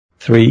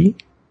3,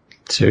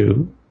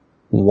 2,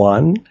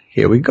 1,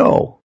 here we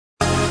go.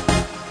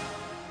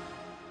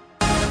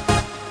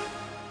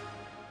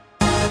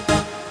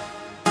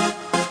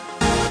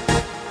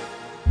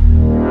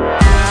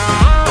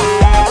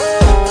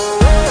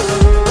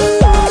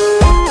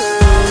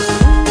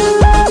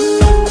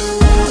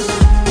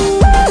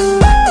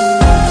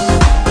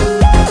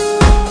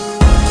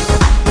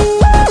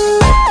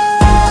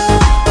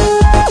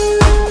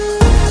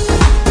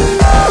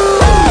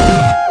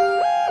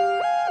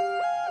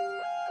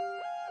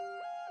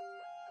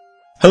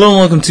 Hello and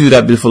welcome to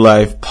That Beautiful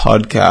Life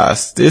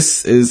podcast.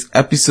 This is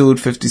episode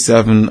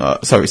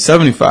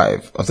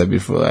 75 of That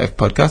Beautiful Life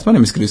podcast. My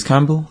name is Kadus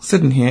Campbell,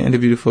 sitting here in the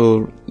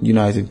beautiful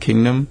United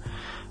Kingdom,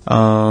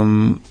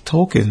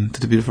 talking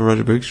to the beautiful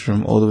Roger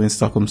Bergstrom all the way in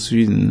Stockholm,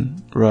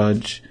 Sweden.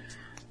 Raj,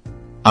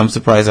 I'm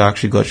surprised I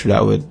actually got through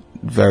that with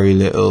very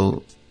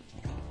little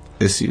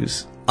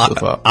issues so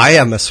far. I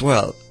am as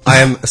well. I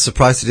am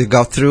surprised that you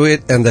got through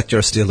it and that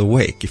you're still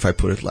awake, if I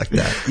put it like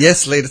that.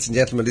 Yes, ladies and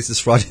gentlemen, this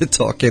is Roger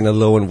talking.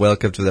 Hello and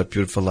welcome to That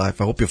Beautiful Life.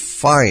 I hope you're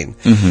fine.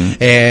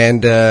 Mm-hmm.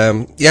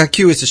 And,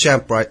 Q is a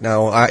champ right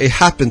now. I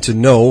happen to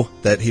know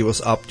that he was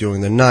up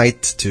during the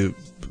night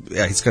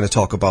he's going to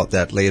talk about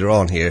that later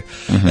on here,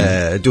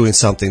 doing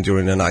something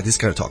during the night. He's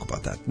going to talk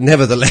about that.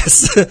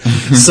 Nevertheless.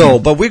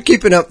 But we're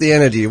keeping up the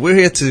energy. We're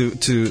here to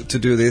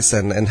do this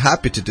and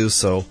happy to do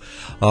so,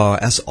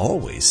 as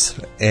always.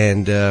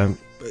 And,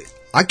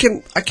 I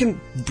can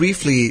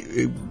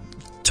briefly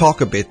talk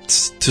a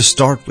bit to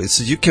start with,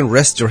 so you can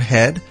rest your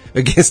head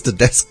against the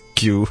desk,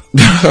 Q.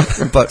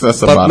 but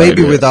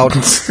maybe idea. Without.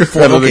 Okay, it's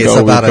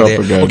a bad idea.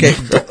 Okay,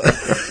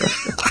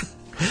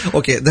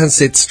 okay, then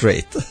sit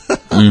straight.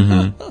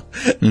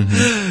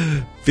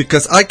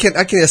 Because I can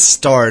just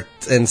start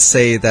and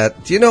say that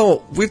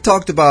we've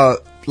talked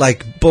about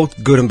like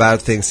both good and bad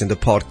things in the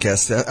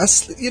podcast.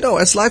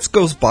 As life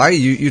goes by,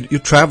 you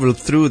travel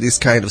through this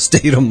kind of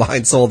state of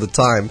minds all the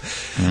time.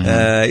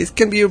 It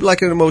can be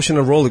like an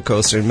emotional roller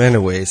coaster in many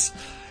ways.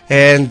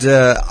 And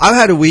I've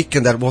had a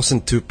weekend that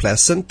wasn't too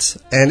pleasant,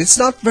 and it's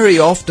not very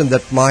often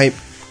that my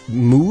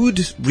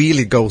mood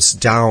really goes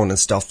down and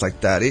stuff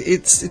like that.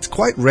 It's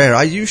quite rare.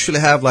 I usually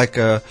have like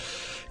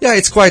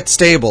it's quite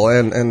stable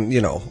and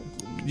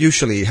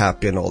usually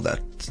happy and all that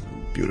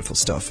beautiful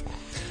stuff.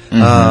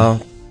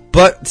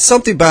 But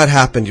something bad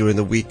happened during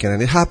the weekend,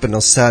 and it happened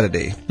on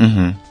Saturday.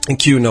 And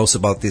Q knows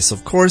about this,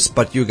 of course,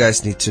 but you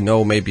guys need to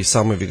know. Maybe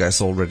some of you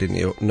guys already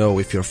know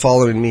if you're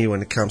following me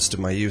when it comes to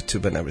my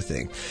YouTube and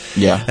everything.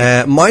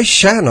 Yeah. My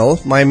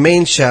channel, my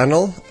main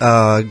channel,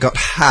 got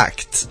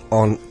hacked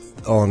on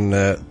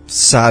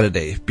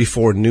Saturday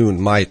before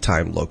noon, my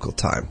time, local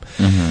time.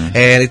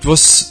 And it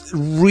was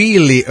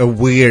really a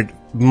weird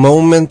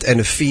moment and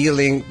a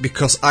feeling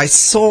because I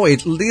saw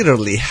it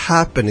literally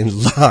happen in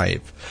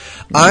live.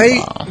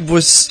 I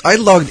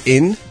logged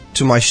in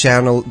to my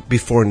channel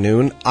before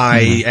noon.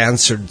 I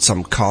answered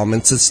some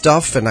comments and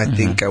stuff, and I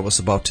think I was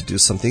about to do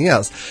something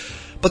else.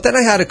 But then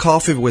I had a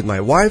coffee with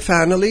my wife,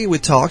 Annalie. We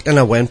talked, and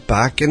I went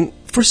back, and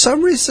for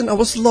some reason I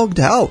was logged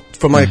out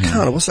from my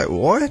account. I was like,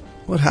 what?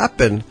 What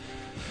happened?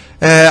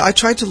 I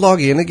tried to log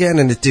in again,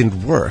 and it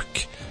didn't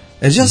work.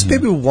 And just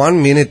maybe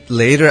 1 minute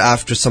later,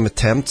 after some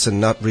attempts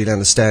and not really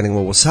understanding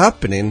what was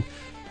happening,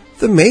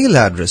 the mail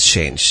address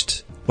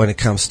changed when it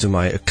comes to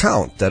my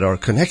account that are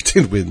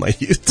connected with my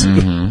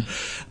YouTube.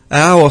 And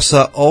I was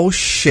like, oh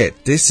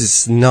shit, this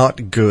is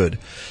not good.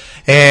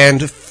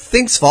 And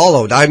things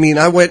followed. I mean,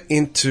 I went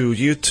into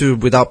YouTube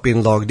without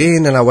being logged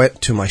in, and I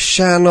went to my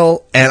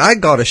channel, and I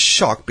got a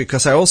shock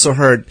because I also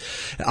heard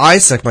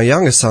Isaac, my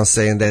youngest son,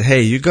 saying that,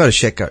 hey, you got to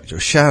check out your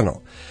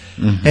channel.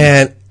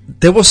 And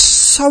there was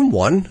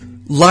someone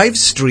live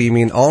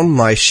streaming on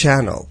my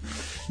channel.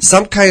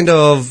 Some kind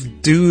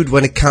of dude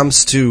when it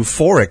comes to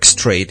Forex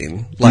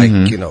trading, like,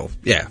 And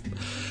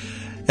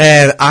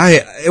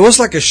it was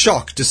like a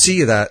shock to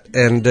see that,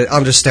 and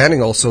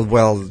understanding also,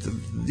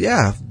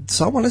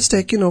 someone is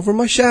taking over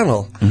my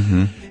channel.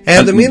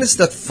 And the minutes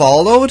that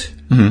followed,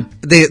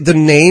 the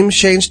name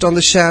changed on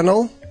the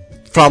channel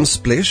from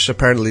Splish,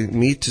 apparently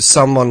me, to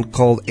someone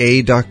called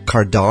Ada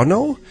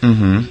Cardano.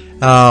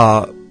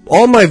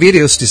 All my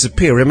videos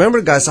disappear.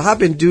 Remember, guys, I have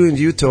been doing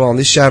YouTube on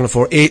this channel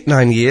for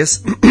 8-9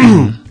 years.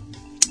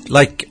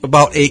 Like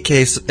about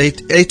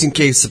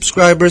 18K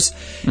subscribers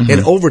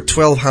and over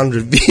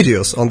 1,200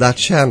 videos on that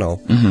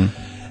channel.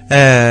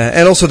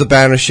 And also the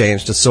banner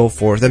changed and so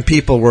forth. And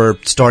people were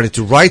starting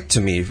to write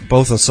to me,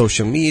 both on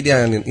social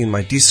media and in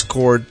my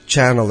Discord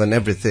channel and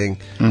everything.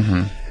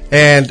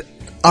 And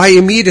I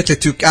immediately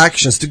took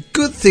actions. The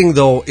good thing,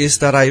 though, is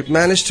that I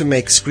managed to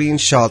make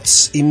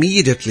screenshots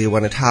immediately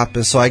when it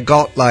happened. So I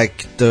got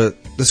like the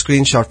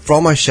screenshot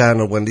from my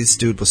channel when this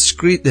dude was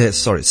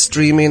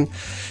streaming,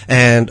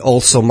 and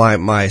also my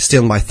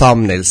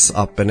thumbnails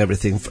up and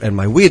everything, and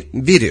my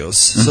videos.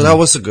 So that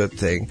was a good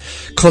thing.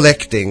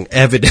 Collecting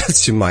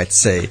evidence, you might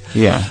say.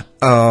 Yeah.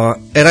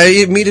 And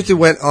I immediately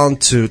went on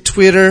to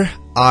Twitter.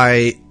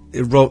 I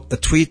wrote a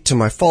tweet to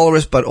my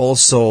followers, but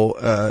also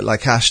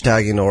like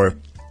hashtagging or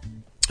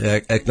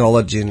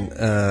acknowledging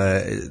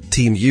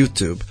Team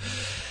YouTube.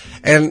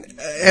 And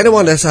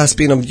anyone that has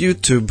been on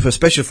YouTube,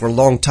 especially for a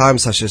long time,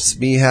 such as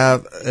me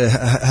have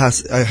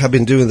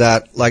been doing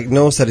that, like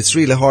knows that it's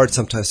really hard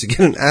sometimes to get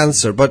an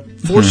answer.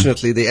 But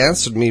fortunately, they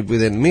answered me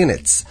within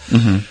minutes.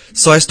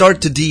 So I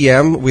started to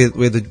DM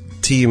with the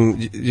Team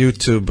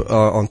YouTube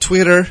on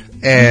Twitter,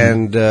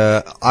 and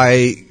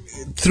I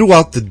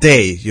throughout the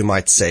day, you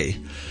might say.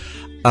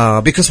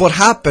 Because what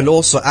happened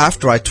also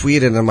after I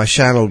tweeted and my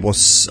channel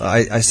was,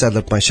 I said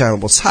that my channel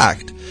was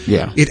hacked.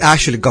 Yeah. It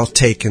actually got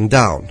taken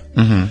down,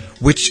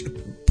 which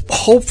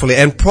hopefully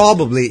and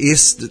probably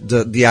is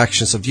the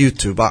actions of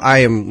YouTube. I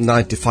am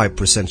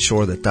 95%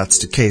 sure that that's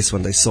the case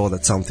when they saw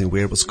that something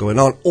weird was going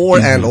on,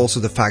 and also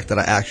the fact that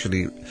I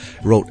actually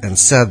wrote and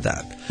said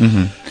that.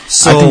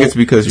 So I think it's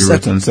because you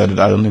wrote and said it.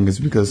 I don't think it's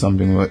because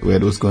something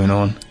weird was going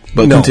on.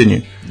 But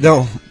continue.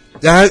 No.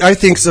 I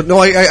think so. No,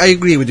 I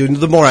agree with you.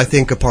 The more I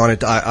think upon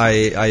it,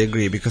 I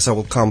agree, because I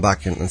will come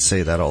back and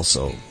say that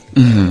also.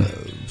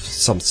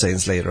 Some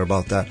sayings later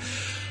about that.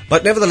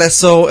 But nevertheless,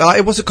 so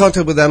I was in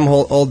contact with them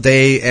all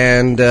day,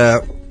 and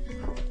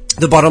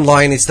the bottom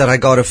line is that I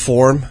got a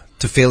form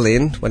to fill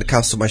in when it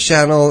comes to my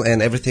channel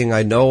and everything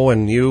I know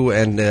and knew,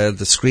 and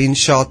the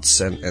screenshots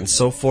and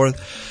so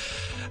forth.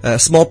 A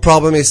small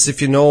problem is,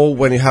 if you know,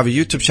 when you have a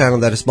YouTube channel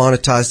that is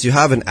monetized, you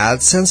have an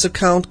AdSense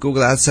account,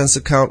 Google AdSense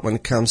account, when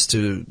it comes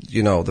to,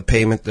 the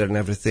payment there and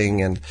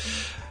everything. And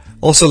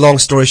also, long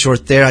story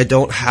short there, I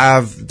don't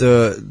have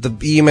the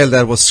email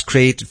that was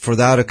created for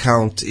that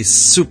account is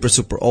super,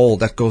 super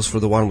old. That goes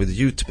for the one with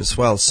YouTube as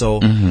well.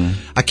 So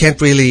I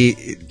can't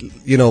really,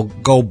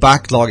 go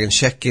backlog and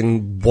check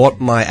in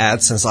what my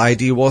AdSense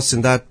ID was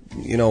in that,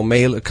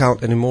 mail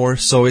account anymore.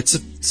 So it's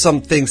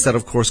some things that,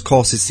 of course,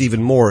 causes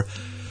even more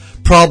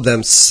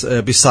problems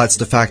besides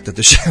the fact that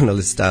the channel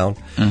is down.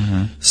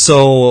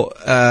 So,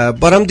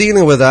 but I'm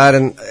dealing with that.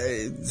 And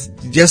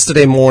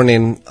yesterday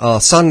morning,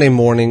 Sunday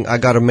morning, I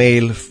got a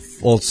mail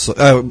also,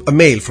 a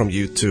mail from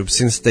YouTube,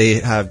 since they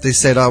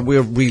said,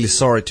 we're really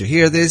sorry to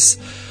hear this.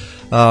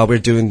 We're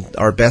doing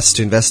our best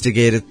to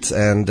investigate it.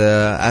 And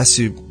as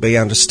you may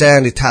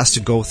understand, it has to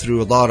go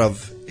through a lot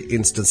of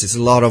instances,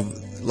 a lot of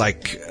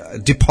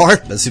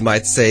departments, you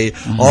might say,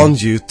 on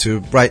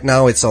YouTube. Right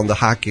now it's on the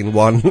hacking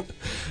one.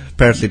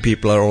 Apparently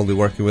people are only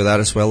working with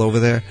that as well over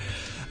there,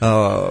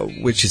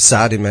 which is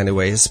sad in many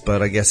ways,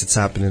 but I guess it's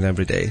happening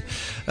every day.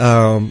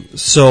 And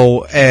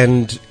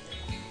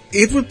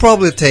it would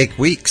probably take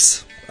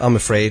weeks, I'm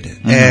afraid.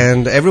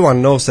 And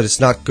everyone knows that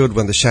it's not good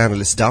when the channel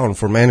is down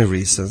for many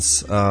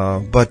reasons.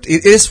 But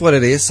it is what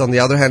it is. On the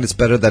other hand, it's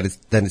better that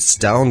it's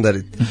down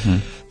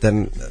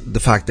than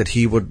the fact that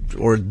he would,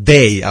 or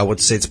they, I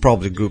would say it's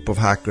probably a group of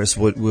hackers,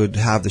 would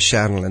have the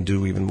channel and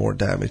do even more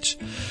damage.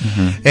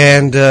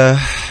 And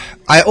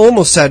I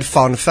almost said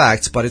fun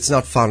facts, but it's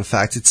not fun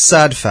facts, it's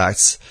sad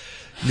facts.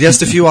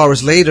 Just a few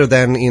hours later,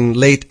 then, in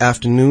late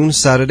afternoon,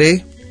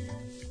 Saturday,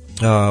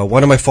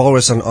 one of my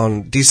followers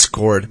on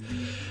Discord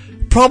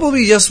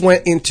probably just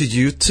went into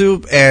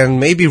YouTube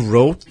and maybe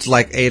wrote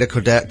like Ada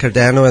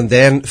Cardano and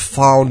then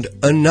found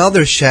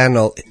another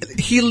channel.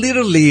 He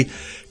literally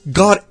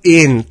got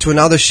into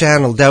another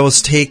channel that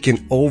was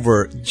taken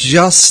over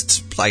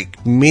just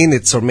like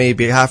minutes or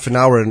maybe half an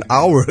hour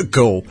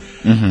ago.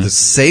 The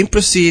same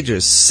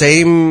procedures,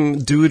 same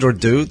dude or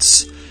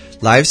dudes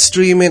live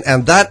streaming,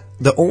 and that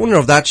the owner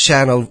of that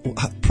channel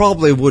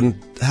probably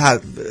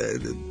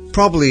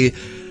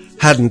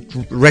hadn't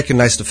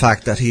recognized the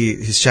fact that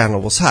his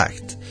channel was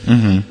hacked.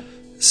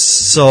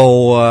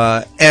 So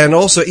and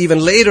also even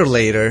later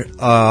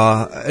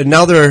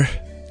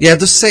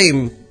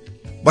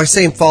my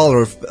same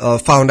follower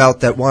found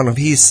out that one of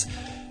his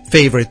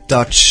favorite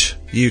Dutch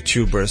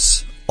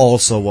YouTubers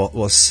also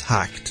was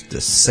hacked the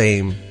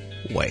same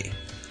way.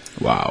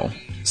 Wow.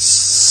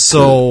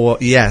 So,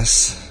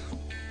 yes.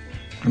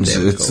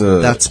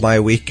 That's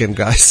my weekend,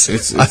 guys.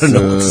 I don't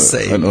know what to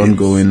say. An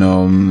ongoing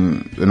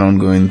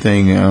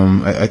thing.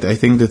 I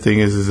think the thing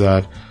is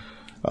that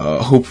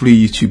hopefully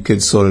YouTube can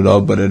sort it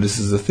out, but this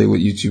is the thing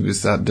with YouTube,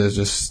 is that they're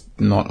just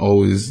not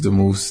always the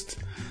most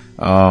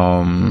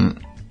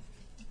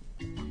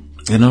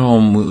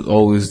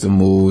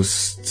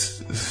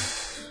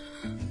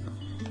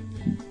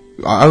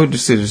I would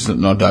just say it's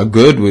not that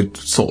good with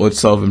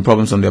solving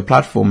problems on their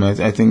platform.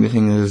 I think the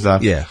thing is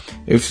that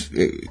if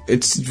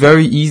it's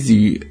very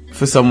easy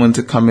for someone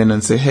to come in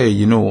and say, hey,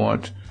 you know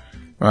what,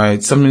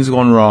 right, something's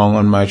gone wrong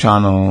on my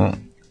channel,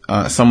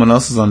 someone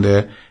else is on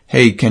there,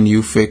 hey, can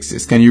you fix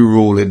this? Can you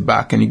roll it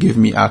back? Can you give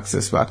me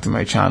access back to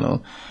my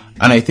channel?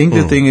 And I think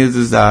the thing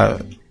is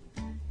that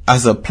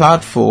as a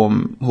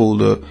platform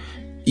holder,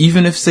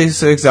 even if, say,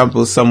 for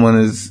example, someone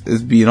is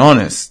being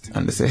honest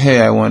and they say,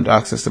 hey, I want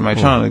access to my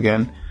channel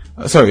again,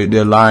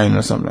 they're lying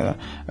or something like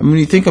that. I mean,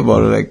 you think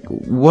about it, like,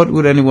 what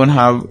would anyone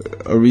have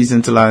a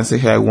reason to lie and say,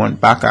 hey, I want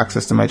back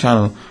access to my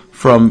channel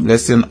from,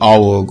 let's say, an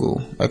hour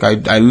ago? Like,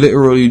 I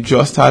literally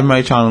just had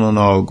my channel an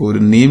hour ago. The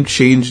name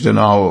changed an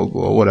hour ago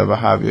or whatever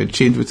have you. It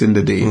changed within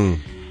the day.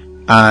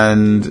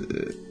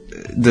 And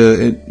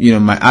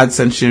my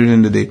AdSense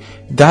sharing today,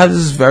 that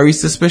is very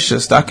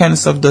suspicious. That kind of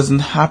stuff doesn't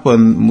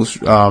happen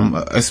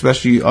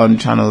especially on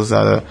channels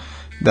that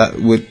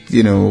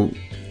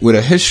with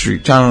a history,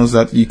 channels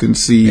that you can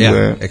see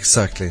where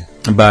exactly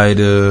by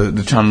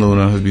the channel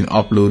owner has been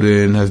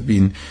uploading, has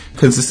been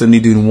consistently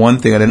doing one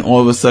thing, and then all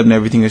of a sudden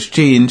everything has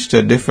changed to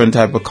a different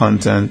type of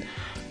content,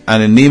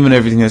 and the name and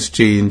everything has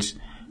changed,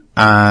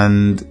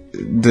 and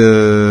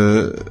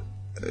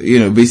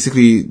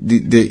basically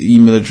the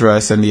email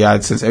address and the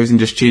AdSense, everything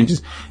just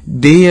changes.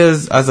 They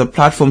as a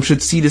platform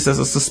should see this as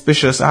a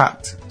suspicious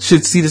act.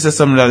 Should see this as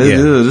something that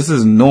this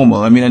is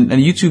normal. I mean, and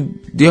YouTube,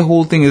 their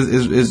whole thing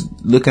is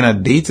looking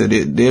at data.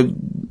 They're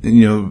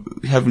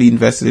heavily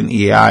invested in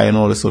AI and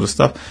all this sort of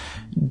stuff.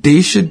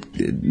 There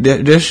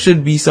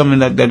should be something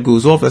that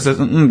goes off that says,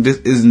 this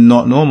is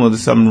not normal.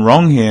 There's something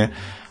wrong here.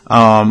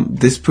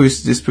 This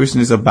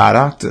person is a bad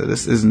actor.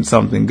 This isn't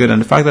something good.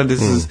 And the fact that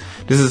this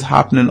is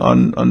happening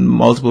on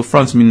multiple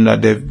fronts, meaning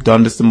that they've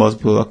done this to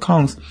multiple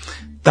accounts,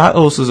 that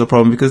also is a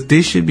problem, because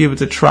they should be able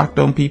to track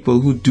down people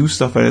who do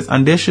stuff like this,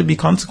 and there should be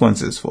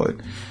consequences for it.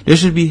 There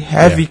should be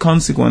heavy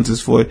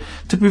consequences for it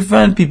to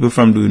prevent people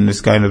from doing this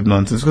kind of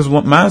nonsense. Because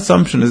my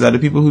assumption is that the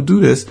people who do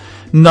this,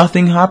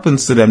 nothing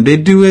happens to them. They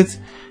do it.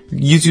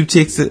 YouTube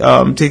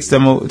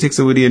takes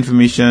away the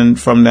information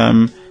from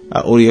them.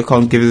 Or the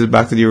account gives it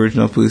back to the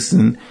original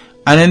person,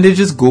 and then they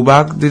just go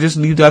back, they just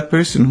leave that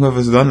person,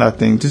 whoever's done that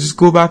thing, to just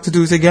go back to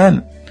do it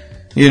again,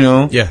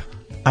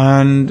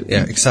 and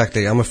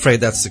exactly. I'm afraid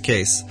that's the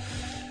case.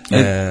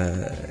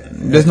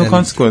 There's no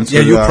consequence.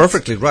 You're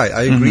perfectly right.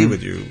 I agree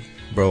with you,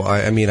 bro.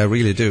 I mean, I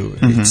really do.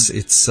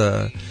 It's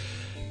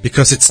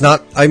because it's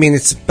not, I mean,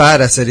 it's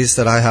bad as it is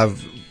that I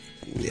have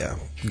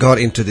got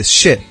into this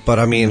shit, but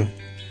I mean,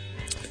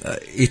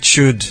 it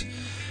should,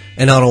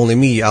 and not only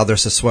me,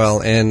 others as well,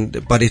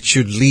 but it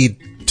should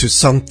lead to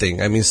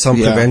something. I mean, some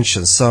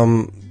prevention,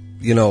 some,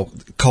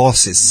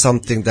 causes,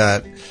 something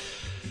that,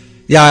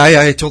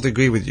 I totally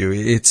agree with you.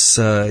 It's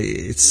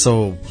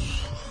so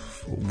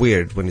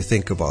weird when you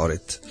think about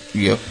it.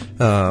 Yep.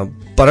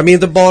 But I mean,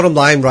 the bottom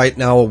line right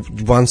now,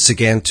 once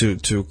again, to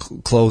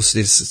close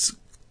this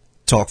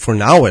talk for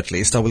now, at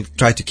least, I will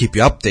try to keep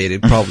you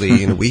updated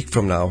probably in a week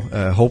from now.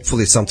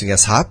 Hopefully something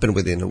has happened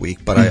within a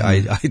week, but I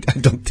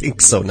don't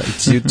think so. Now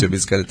it's YouTube.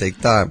 It's going to take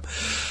time.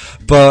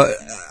 But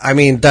I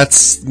mean,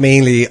 that's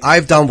mainly,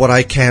 I've done what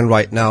I can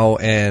right now,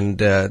 and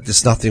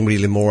there's nothing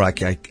really more I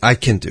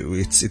can do.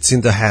 It's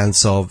in the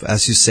hands of,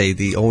 as you say,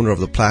 the owner of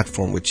the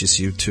platform, which is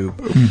YouTube.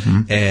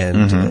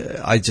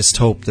 And I just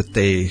hope that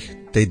they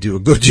do a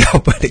good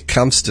job when it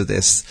comes to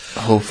this.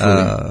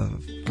 Hopefully.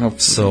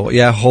 So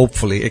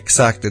hopefully,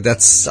 exactly.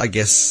 That's, I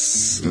guess,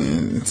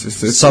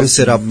 sums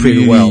it up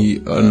pretty well.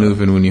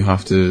 Unnerving when you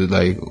have to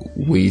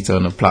wait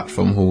on a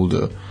platform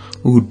holder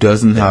who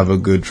doesn't have a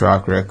good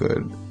track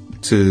record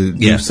to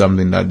do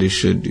something that they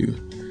should do.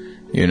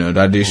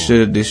 That they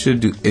should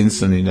do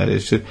instantly. That they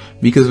should,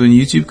 because when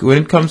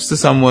it comes to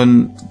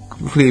someone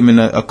claiming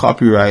a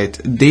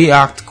copyright, they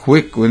act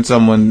quick when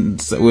someone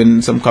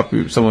claims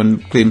that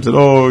someone's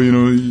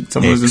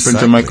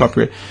infringing my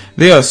copyright.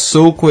 They are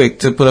so quick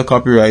to put a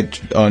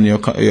copyright on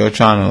your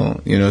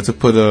channel,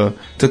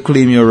 to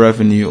claim your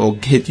revenue or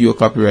hit you a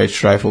copyright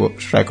strike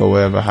or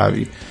whatever have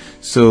you.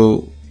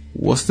 So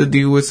what's the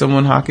deal with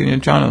someone hacking your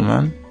channel,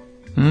 man?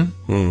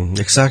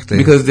 Exactly.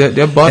 Because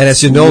they're bots. And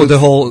as you know, the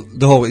whole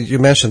you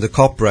mentioned the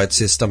copyright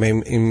system. I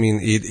mean,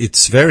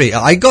 it's very.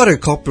 I got a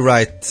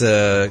copyright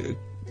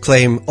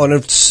claim on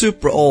a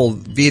super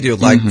old video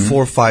 4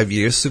 or 5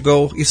 years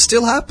ago. It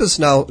still happens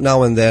now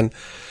and then.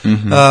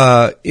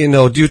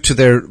 Due to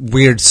their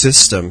weird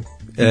system.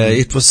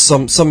 It was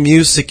some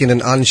music in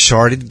an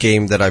Uncharted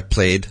game that I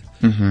played.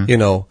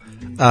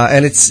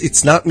 And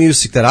it's not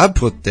music that I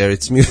put there.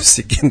 It's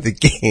music in the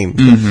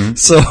game.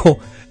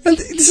 So. And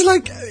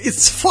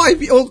it's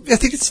 5 old. I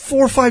think it's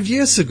 4 or 5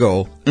 years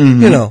ago.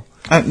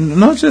 And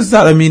not just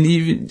that. I mean,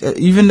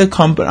 even the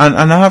company,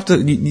 and I have to.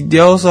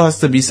 There also has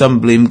to be some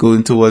blame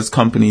going towards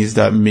companies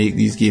that make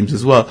these games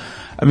as well.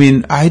 I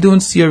mean, I don't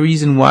see a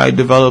reason why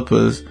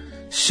developers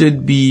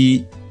should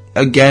be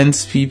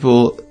against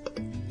people,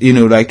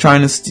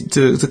 trying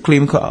to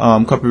claim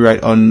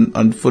copyright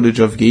on footage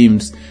of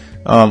games,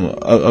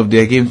 of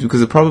their games, because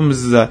the problem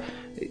is that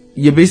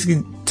you're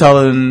basically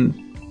telling,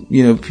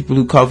 people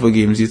who cover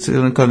games, you're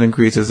telling content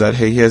creators that,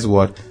 hey, here's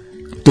what,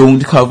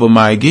 don't cover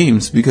my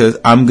games because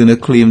I'm gonna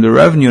claim the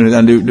revenue on it.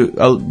 And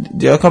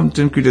there are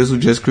content creators who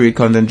just create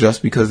content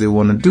just because they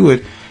want to do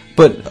it,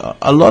 but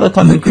a lot of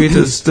content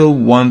creators still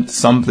want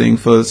something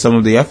for some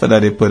of the effort that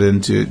they put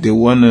into it. They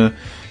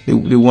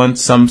want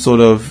some sort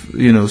of,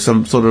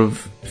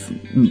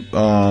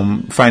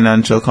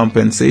 financial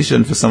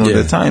compensation for some of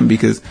their time,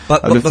 because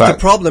but the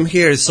problem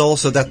here is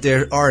also that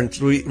there aren't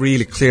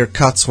really clear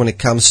cuts when it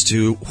comes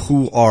to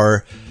who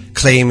are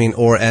claiming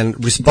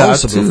and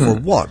responsible for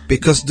what,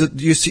 because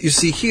you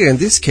see here in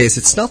this case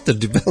it's not the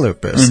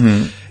developers,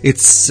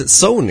 it's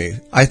Sony.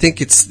 I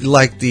think it's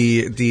like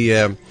the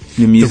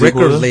music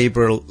record order?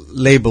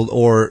 label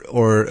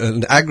or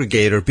an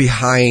aggregator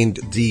behind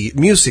the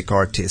music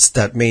artist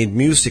that made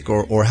music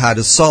or had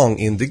a song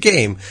in the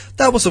game.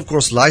 That was of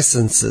course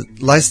licensed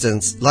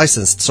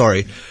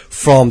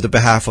from the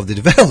behalf of the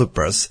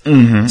developers.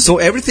 Mm-hmm. So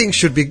everything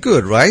should be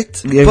good,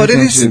 right? Yeah, but it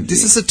everything isn't. should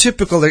This be. is a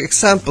typical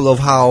example of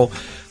how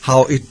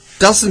it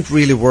doesn't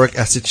really work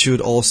as it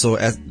should, also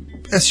as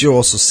you're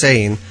also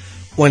saying,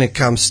 when it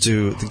comes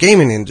to the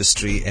gaming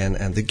industry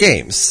and the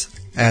games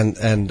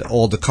and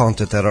all the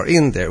content that are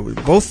in there,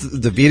 both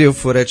the video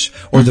footage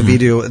or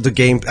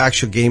the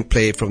actual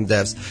gameplay from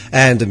devs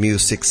and the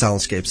music,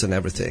 soundscapes and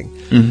everything.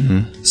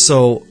 Mm-hmm.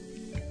 So,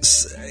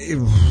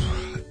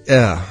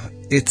 yeah.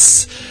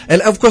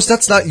 And of course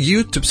that's not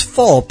YouTube's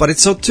fault, but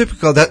it's so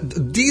typical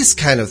that these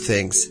kind of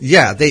things,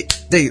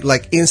 they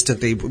like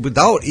instantly,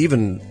 without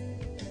even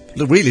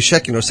really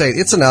checking or saying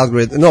it's an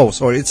algorithm,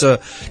 it's a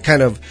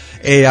kind of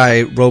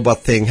AI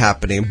robot thing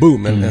happening,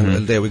 boom,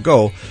 and there we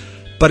go.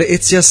 But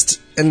it's just,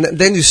 and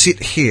then you sit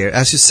here,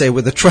 as you say,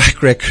 with a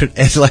track record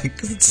and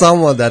like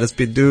someone that has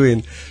been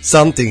doing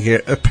something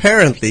here,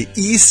 apparently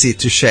easy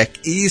to check,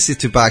 easy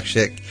to back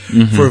check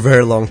for a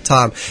very long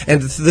time.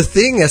 And the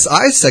thing, as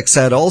Isaac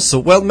said also,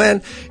 well,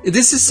 man,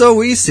 this is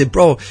so easy,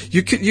 bro.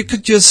 You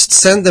could just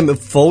send them a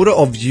photo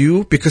of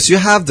you, because you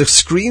have the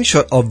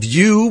screenshot of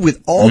you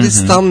with all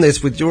these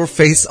thumbnails with your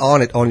face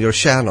on it on your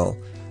channel.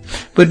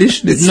 But they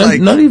should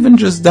not even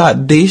just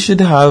that. They should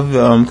have,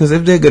 because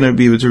if they're gonna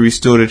be able to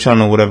restore the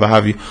channel, whatever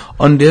have you,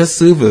 on their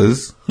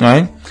servers,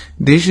 right?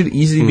 They should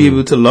easily be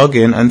able to log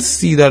in and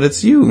see that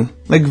it's you.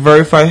 Like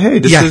verify, hey,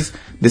 this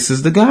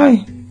is the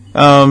guy.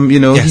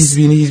 He's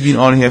been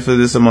on here for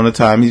this amount of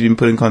time. He's been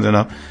putting content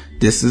up.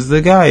 This is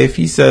the guy. If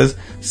he says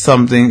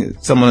something,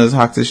 someone has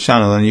hacked his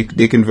channel, and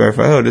they can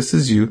verify, oh, this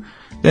is you.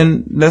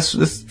 Then let's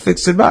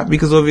fix it back,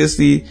 because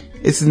obviously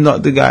it's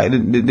not the guy,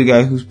 the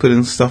guy who's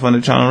putting stuff on the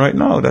channel right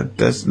now.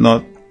 That's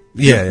not,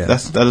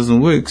 that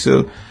doesn't work.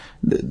 So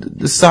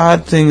the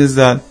sad thing is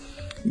that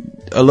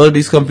a lot of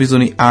these companies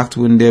only act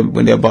when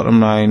their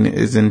bottom line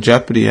is in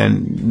jeopardy,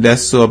 and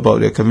less so about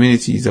their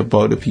communities,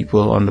 about the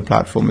people on the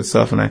platform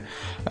itself. And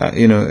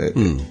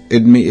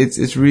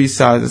it's really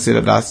sad to say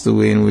that that's the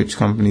way in which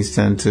companies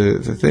tend to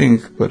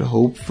think. But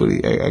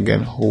hopefully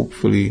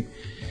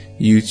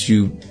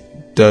YouTube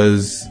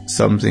does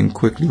something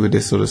quickly with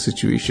this sort of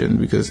situation,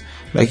 because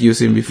like you were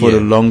saying before,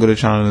 the longer the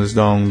channel is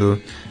down,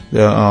 the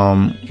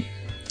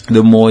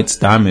more it's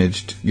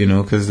damaged,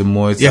 because the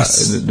more it's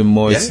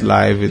it's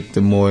live,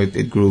 the more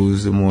it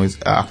grows, the more it's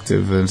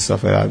active and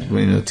stuff like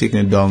that.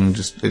 Taking it down it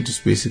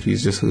just basically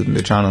is just hurting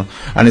the channel.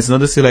 And it's not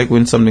to say like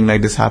when something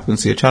like this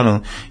happens to your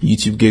channel,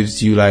 YouTube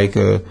gives you like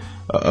a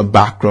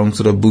background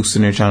sort of boost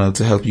in your channel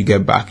to help you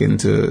get back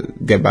to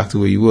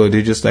where you were.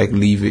 They just like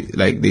leave it,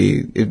 like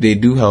if they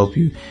do help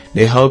you,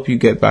 they help you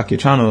get back your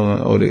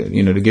channel, or they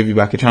give you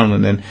back your channel,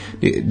 and then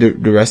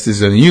the rest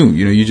is on you.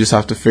 You just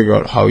have to figure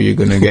out how you're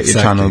gonna get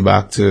your channel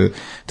back to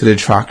the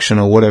traction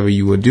or whatever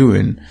you were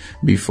doing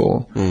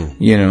before.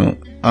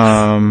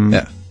 And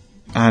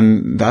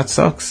that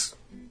sucks.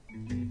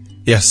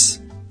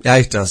 Yes. Yeah,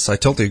 it does. I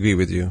totally agree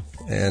with you.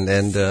 And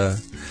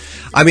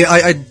I mean,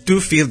 I do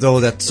feel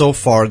though that so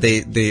far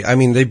they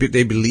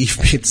believe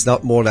me. It's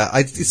not more that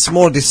it's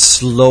more this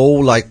slow,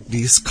 like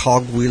these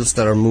cogwheels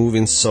that are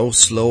moving so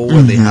slow,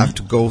 and they have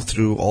to go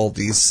through all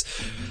these.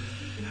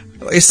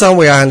 In some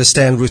way, I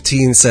understand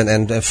routines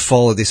and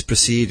follow these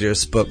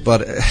procedures, but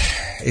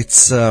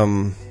it's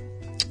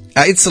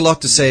a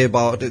lot to say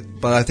about it.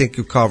 But I think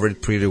you covered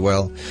it pretty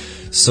well.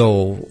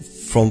 So.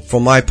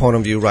 From my point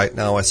of view right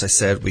now, as I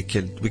said, we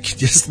could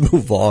just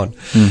move on.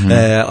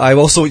 I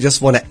also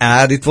just want to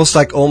add, it was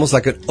like almost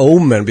like an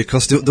omen,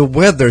 because the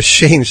weather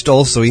changed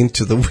also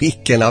into the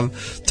weekend.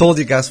 I've told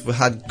you guys we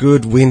had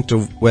good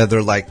winter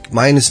weather, like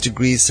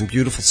 -degrees and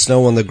beautiful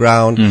snow on the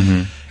ground.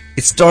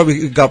 It started,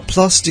 we got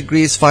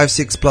 +degrees,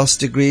 5-6 plus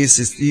degrees.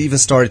 It even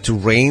started to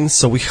rain,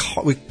 so we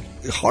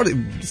hardly,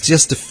 it's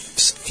just the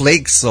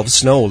flakes of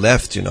snow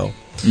left,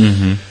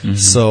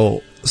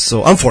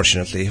 So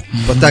unfortunately,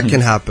 but that can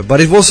happen.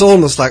 But it was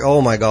almost like, oh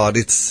my God,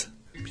 it's,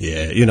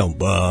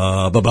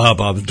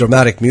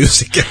 dramatic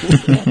music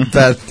and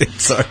bad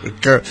things are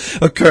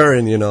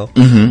occurring,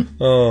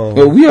 Oh.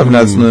 Well, we haven't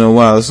had snow in a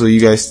while, so you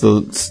guys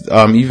still,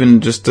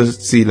 even just to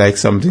see like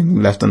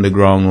something left on the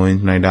ground or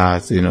anything like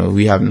that,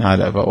 we haven't had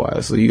that for a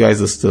while. So you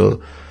guys are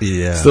still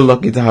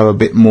lucky to have a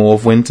bit more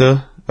of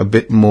winter, a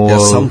bit more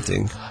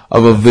something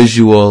of a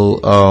visual,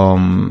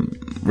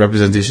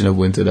 representation of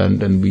winter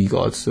than we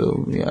got.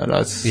 So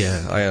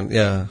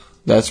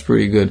that's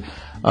pretty good.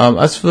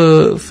 As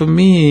for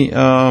me,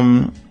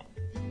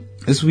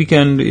 this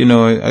weekend,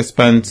 I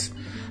spent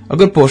a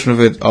good portion of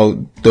it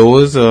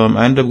outdoors.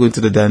 I ended up going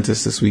to the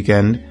dentist this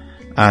weekend,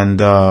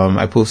 and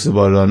I posted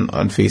about it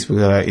on Facebook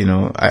that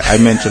I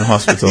mentioned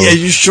hospital. Yeah,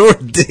 you sure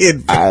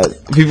did.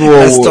 People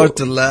were start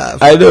to laugh.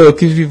 I know,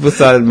 because people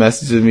started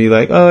messaging me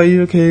like, "Oh, are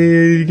you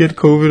okay? You get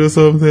COVID or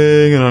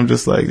something?" And I'm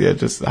just like,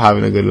 just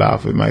having a good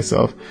laugh with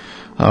myself.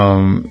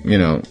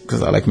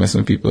 because I like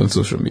messing with people on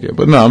social media.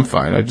 But no, I'm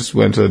fine. I just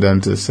went to the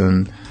dentist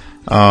and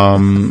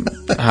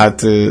had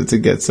to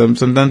get some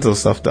dental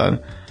stuff done.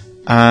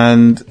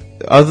 And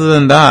other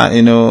than that,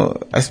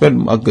 I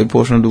spent a good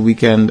portion of the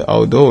weekend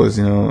outdoors.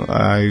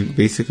 I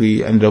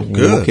basically ended up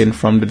walking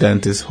from the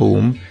dentist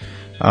home.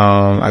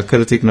 I could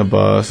have taken a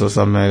bus or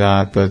something like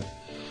that, but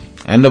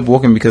I ended up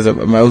walking because I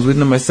was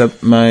waiting on my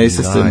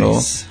sister-in-law.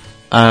 Nice.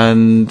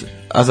 And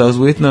as I was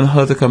waiting on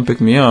her to come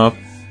pick me up,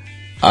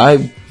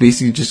 I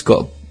basically just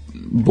got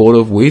bored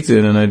of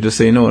waiting, and I just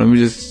say, no, let me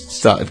just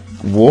start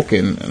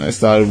walking. And I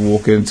started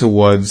walking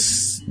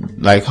towards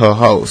like her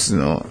house,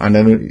 and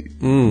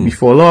then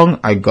before long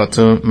I got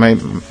to my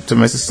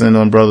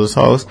sister-in-law and brother's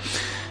house,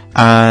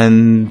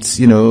 and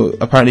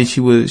apparently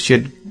she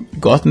had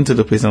gotten to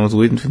the place and was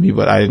waiting for me,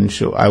 but I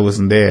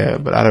wasn't there,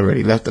 but I'd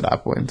already left at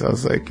that point. I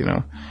was like,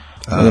 I'm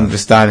gonna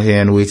just stand here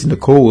and wait in the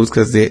cold,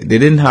 because they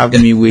didn't have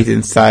me wait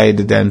inside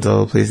the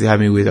dental place, they had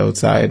me wait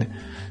outside.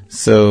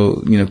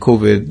 So,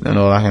 COVID and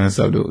all that kind of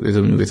stuff, they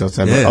told me to wait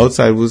outside, but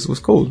outside was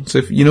cold. So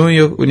if,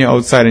 when you're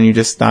outside and you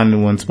just stand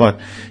in one spot,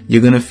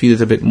 you're gonna feel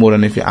it a bit more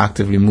than if you're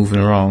actively moving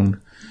around.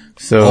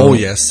 So. Oh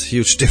yes,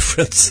 huge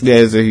difference.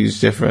 There's a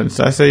huge difference.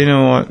 So I said, you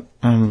know what?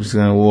 I'm just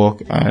gonna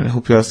walk and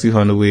hopefully I'll see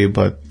her on the way,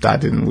 but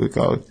that didn't work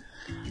out.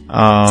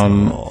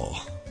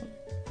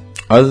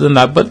 Other than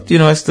that, but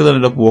I still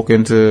ended up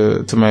walking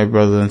to my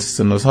brother and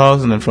sister-in-law's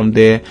house, and then from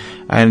there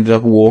I ended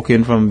up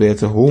walking from there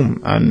to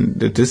home, and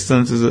the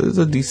distance is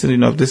a decent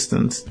enough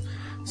distance.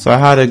 So I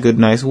had a good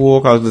nice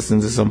walk. I was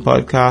listening to some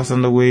podcasts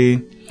on the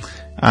way,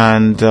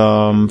 and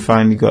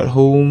finally got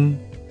home.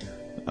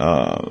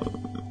 Got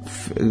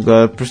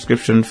a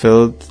prescription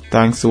filled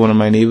thanks to one of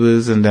my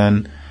neighbors, and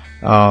then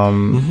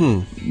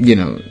then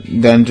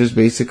just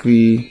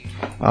basically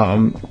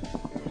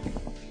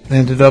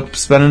ended up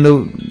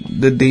spending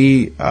the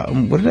day.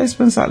 What did I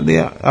spend Saturday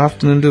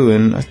afternoon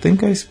doing? I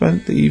think I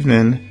spent the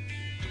evening.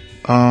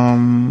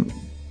 I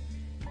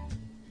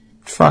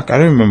don't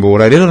remember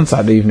what I did on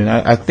Saturday evening.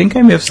 I think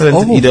I may have spent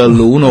it either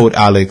alone or with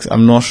Alex.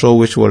 I'm not sure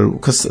which one,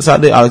 because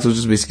Saturday Alex was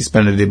just basically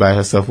spending the day by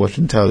herself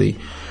watching telly.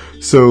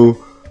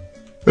 So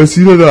it's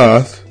either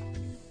that.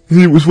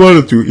 It was one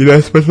or two. Either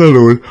I spent it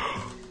alone.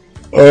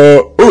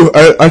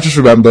 I just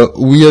remember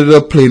we ended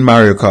up playing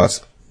Mario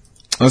Kart.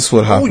 That's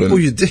what happened. Oh,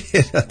 you did?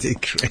 I did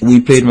great.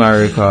 We played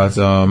Mario Kart,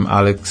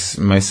 Alex,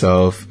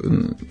 myself,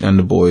 and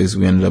the boys.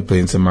 We ended up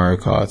playing some Mario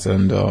Kart,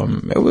 and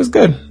it was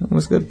good. It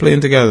was good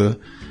playing together.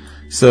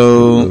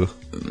 So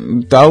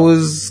that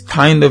was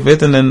kind of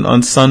it. And then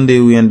on Sunday,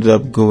 we ended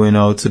up going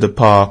out to the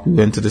park. We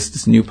went to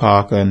this new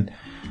park, and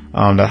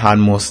that had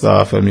more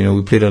stuff, and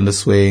we played on the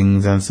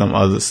swings and some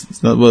other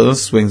not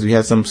swings. We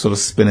had some sort of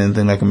spinning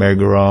thing like a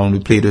merry-go-round. We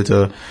played with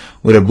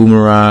a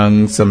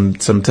boomerang, some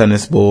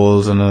tennis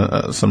balls,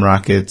 and some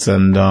rackets,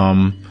 and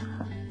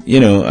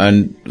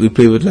and we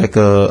played with like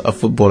a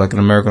football, like an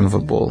American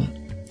football,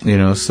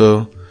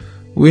 So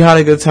we had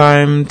a good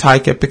time. Ty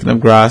kept picking up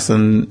grass,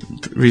 and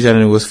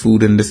reason it was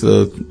food in this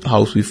little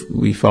house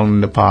we found in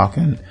the park,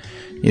 and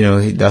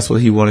that's what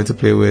he wanted to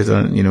play with,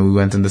 and we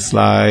went in the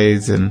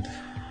slides and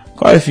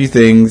quite a few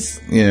things,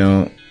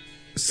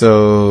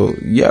 So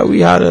yeah,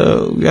 we had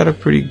a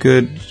pretty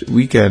good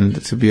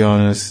weekend, to be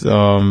honest.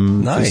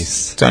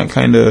 Nice.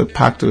 Kind of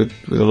packed with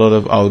a lot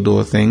of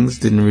outdoor things.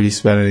 Didn't really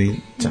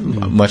spend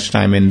much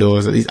time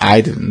indoors. At least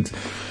I didn't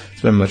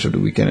spend much of the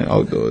weekend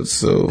outdoors.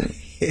 So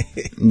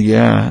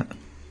yeah,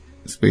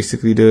 it's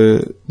basically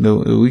the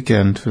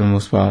weekend for the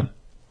most part.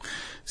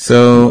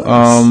 So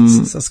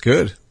that's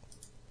good.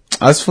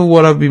 As for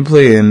what I've been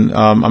playing,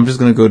 I'm just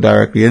gonna go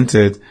directly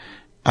into it.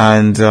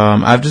 And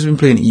I've just been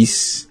playing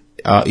East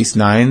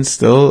 9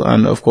 still,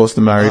 and of course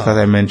the Mario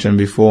Kart I mentioned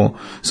before.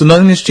 So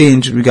nothing has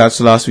changed in regards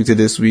to last week to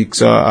this week.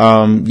 So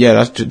yeah,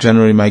 that's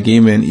generally my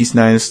gaming. East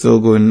 9 is still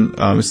going.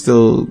 I'm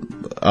still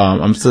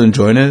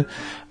enjoying it,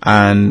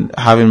 and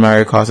having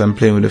Mario Kart and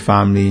playing with the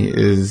family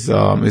is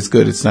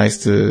good. It's nice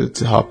to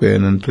hop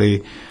in and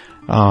play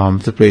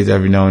it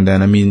every now and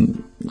then. I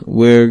mean,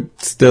 we're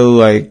still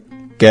like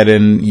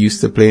getting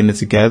used to playing it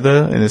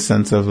together in the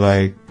sense of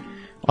like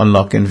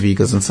unlocking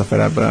vehicles and stuff like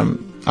that, but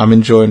I'm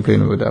enjoying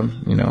playing with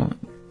them.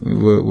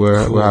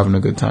 We're having a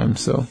good time.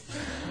 So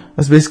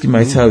that's basically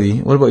my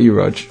telly. What about you,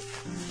 Raj?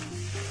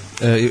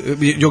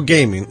 You're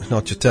gaming,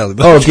 not your telly.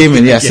 But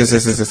gaming.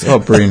 Yes. Oh,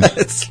 brain.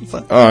 It's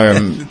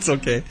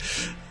okay.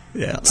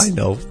 Yeah, I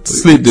know.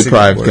 Sleep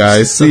deprived,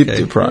 guys. Sleep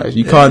deprived.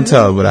 You can't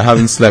tell, but I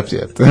haven't slept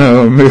yet.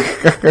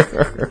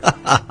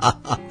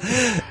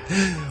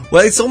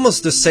 Well, it's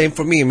almost the same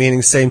for me,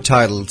 meaning same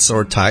title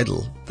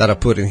that I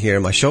put in here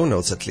in my show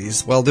notes at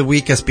least. Well, the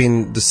week has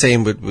been the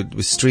same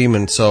with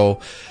streaming, so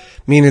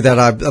meaning that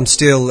I'm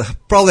still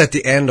probably at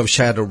the end of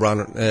Shadow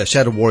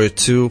Warrior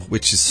 2,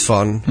 which is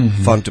fun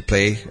to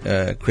play,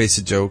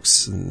 crazy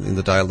jokes in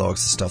the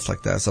dialogues and stuff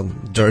like that,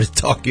 some dirty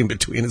talk in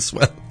between as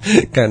well,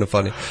 kind of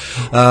funny.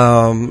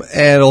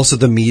 And also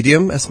The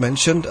Medium, as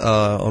mentioned,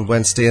 on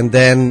Wednesday, and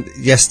then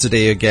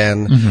yesterday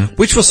again,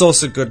 which was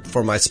also good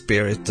for my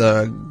spirit,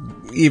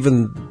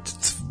 even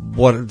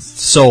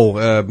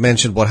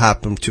mentioned what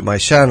happened to my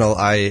channel.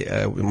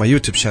 My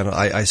YouTube channel,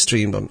 I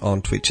streamed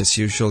on Twitch as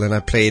usual, and I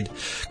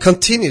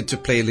continued to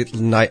play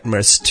Little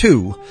Nightmares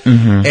 2.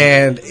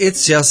 And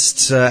it's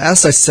just,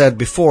 as I said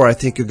before, I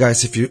think you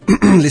guys, if you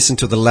listen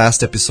to the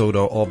last episode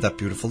of That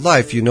Beautiful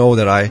Life, you know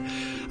that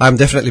I'm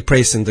definitely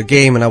praising the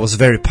game, and I was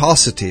very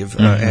positive,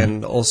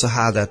 and also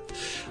had that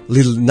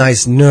little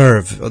nice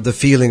nerve, the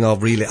feeling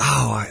of really,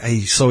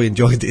 I so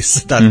enjoyed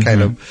this, that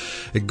kind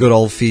of a good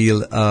old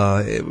feel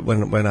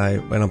when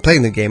I'm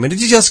playing the game, and it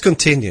just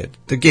continued.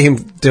 The game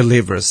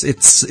delivers.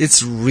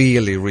 It's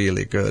really,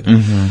 really good.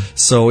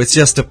 So it's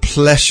just a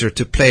pleasure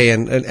to play,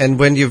 and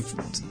when you've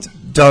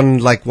done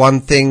like one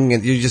thing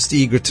and you're just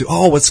eager to,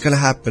 what's gonna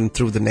happen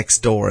through the next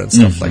door and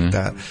stuff like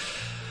that.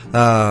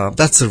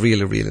 That's a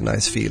really, really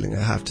nice feeling,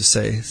 I have to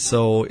say.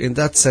 So in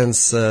that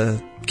sense,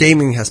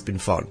 gaming has been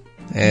fun,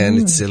 and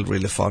it's still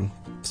really fun,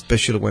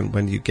 especially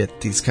when you get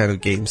these kind of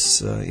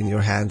games in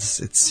your hands.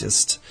 It's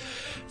just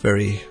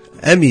very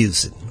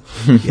amusing.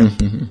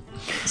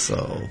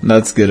 So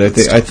that's good.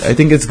 I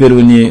think it's good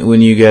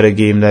when you get a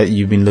game that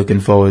you've been looking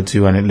forward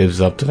to and it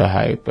lives up to the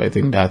hype. I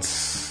think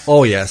that's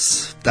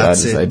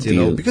that's it. Ideal.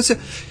 You know, because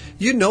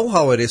you know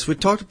how it is. We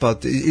talked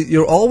about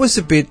you're always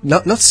a bit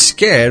not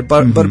scared,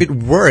 but a bit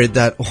worried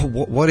that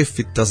what if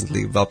it doesn't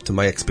live up to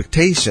my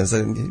expectations,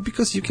 and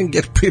because you can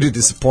get pretty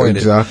disappointed.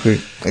 Exactly.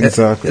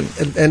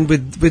 And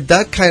with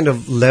that kind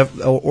of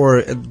level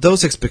or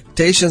those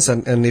expectations,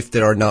 and if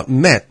they are not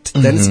met,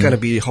 then it's going to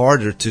be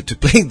harder to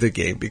play the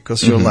game,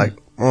 because you're like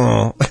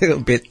a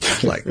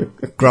bit like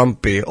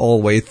grumpy all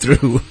the way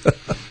through.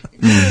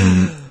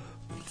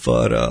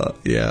 But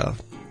yeah,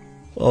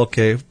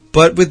 okay.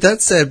 But with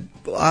that said,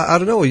 I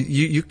don't know.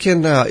 You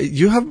can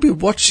you have been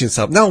watching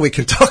some. Now we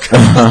can talk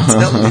about.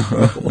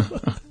 Tell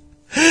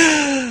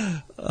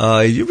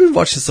me. You've been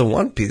watching some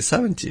One Piece,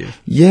 haven't you?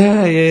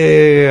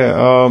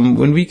 Yeah.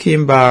 When we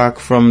came back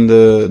from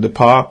the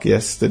park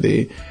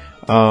yesterday,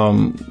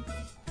 I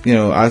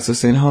was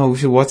saying, we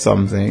should watch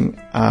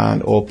something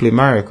or play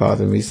Mario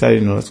Kart, and we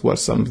decided, let's watch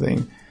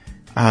something.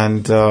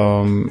 And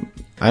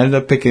I ended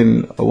up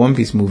picking a One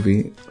Piece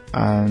movie,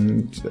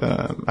 and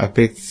I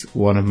picked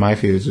one of my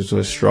favorites, which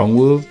was Strong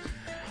World.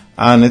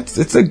 And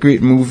it's a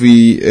great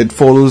movie. It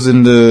follows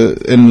in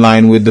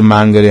line with the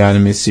manga, the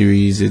anime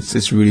series.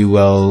 It's really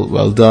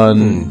well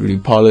done, really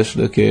polished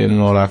looking, and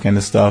all that kind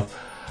of stuff.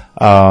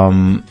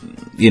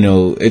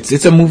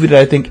 It's a movie that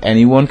I think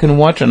anyone can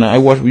watch, and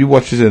we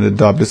watched it in the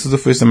dub. This is the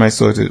first time I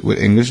saw it with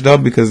English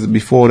dub, because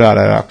before that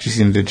I'd actually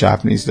seen the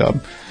Japanese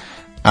dub,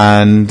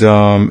 and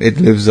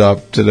it lives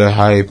up to the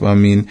hype. I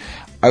mean,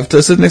 to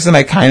a certain extent,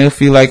 I kind of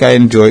feel like I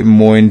enjoyed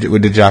more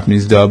with the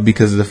Japanese dub,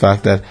 because of the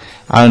fact that,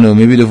 I don't know,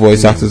 maybe the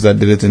voice actors that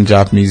did it in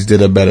Japanese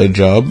did a better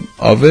job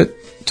of it,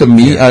 to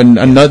me. And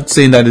I'm not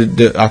saying that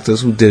the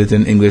actors who did it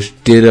in English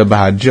did a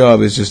bad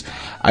job. It's just,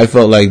 I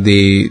felt like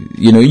they,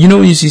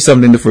 when you see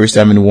something the first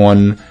time in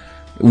one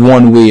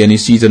way and you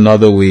see it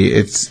another way,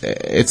 it's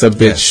a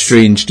bit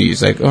strange to you.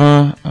 It's like,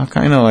 I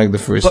kind of like the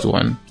first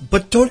one.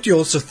 But don't you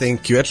also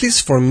think, at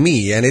least for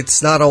me, and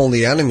it's not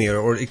only anime,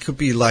 or it could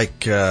be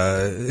like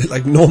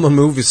normal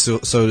movies, so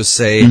to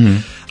say,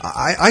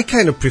 I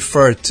kind of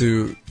prefer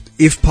to,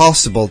 if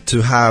possible,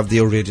 to have the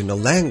original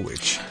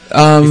language.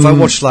 If I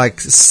watch like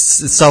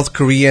South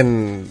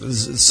Korean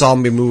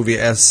zombie movie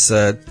as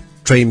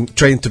Train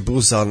to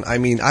Busan, I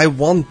mean, I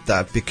want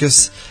that,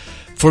 because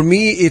for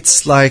me,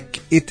 it's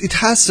like, it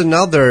has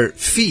another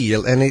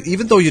feel, and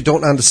even though you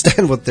don't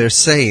understand what they're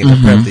saying,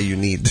 apparently you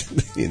need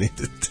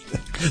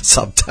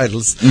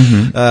subtitles,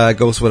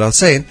 goes without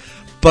saying,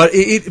 but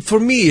for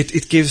me,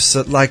 it gives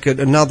like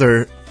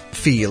another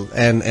feel,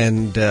 and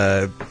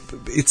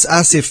it's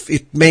as if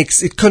it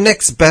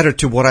connects better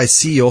to what I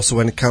see also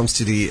when it comes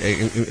to the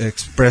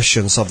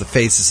expressions of the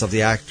faces of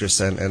the actors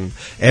and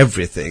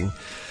everything.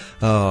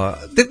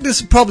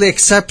 There's probably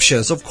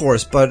exceptions, of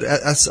course, but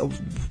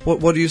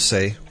what do you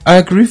say? I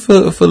agree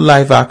for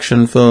live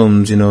action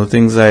films,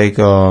 things like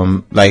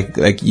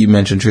you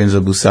mentioned Trains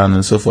of Busan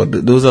and so forth.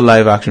 Those are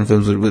live action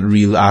films with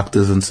real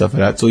actors and stuff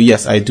like that. So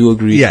yes, I do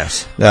agree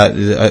that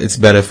it's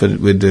better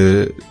with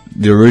the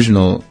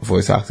original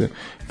voice actor.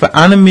 For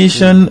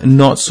animation,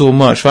 not so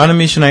much. For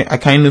animation, I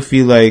kind of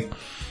feel like,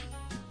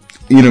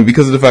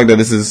 because of the fact that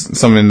this is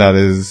something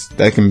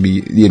that can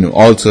be,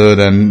 altered,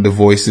 and the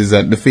voices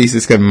and the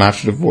faces can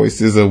match the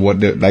voices, or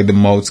the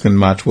mouths can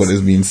match what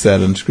is being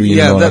said on screen.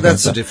 Yeah,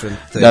 that's a different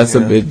thing. That's a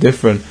bit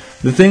different.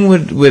 The thing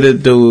with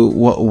it though,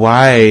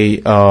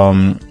 why,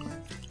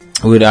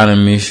 with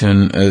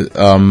animation,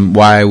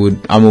 why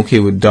I'm okay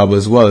with dub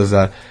as well, is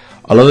that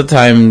a lot of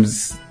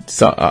times,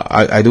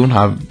 I don't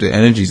have the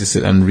energy to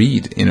sit and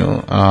read,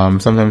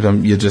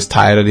 sometimes you're just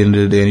tired at the end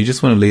of the day and you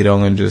just want to lay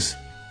down and just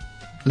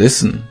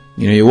listen.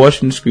 You're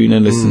watching the screen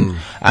and listen,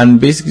 and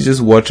basically just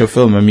watch a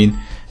film. I mean,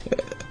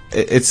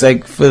 it's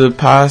like for the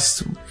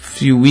past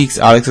few weeks,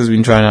 Alex has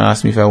been trying to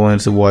ask me if I wanted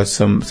to watch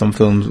some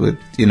films with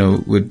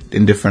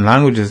in different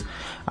languages,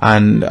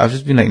 and I've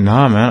just been like,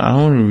 nah, man, I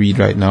don't want to read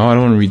right now. I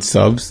don't want to read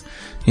subs.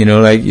 You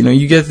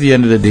get to the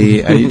end of the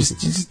day and you're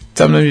just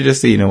sometimes you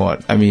just say, you know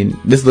what? I mean,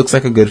 this looks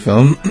like a good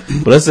film,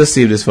 but let's just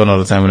save this fun all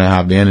the time when I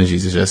have the energy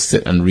to just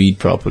sit and read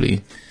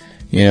properly.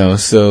 You know,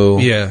 so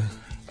Yeah.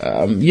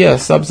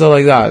 Subs are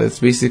like that. It's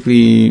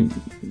basically,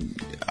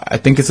 I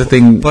think it's a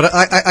thing. But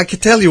I can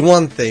tell you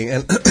one thing,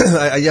 and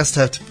I just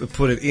have to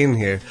put it in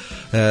here.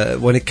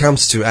 When it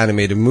comes to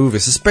animated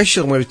movies,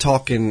 especially when we're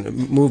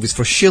talking movies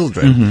for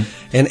children,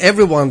 and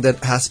everyone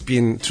that has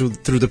been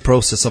through the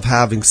process of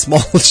having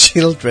small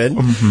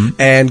children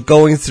and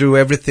going through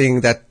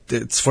everything that,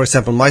 it's, for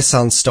example, my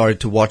son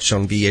started to watch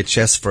on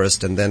VHS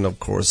first, and then of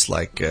course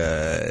like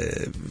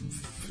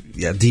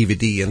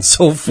DVD and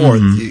so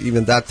forth,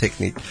 even that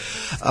technique.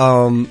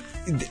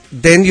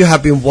 Then you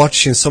have been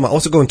watching some,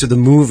 also going to the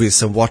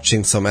movies and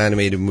watching some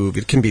animated movie.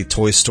 It can be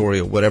Toy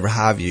Story or whatever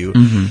have you.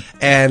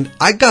 And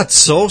I got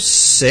so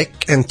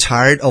sick and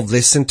tired of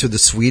listening to the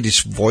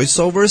Swedish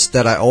voiceovers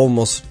that I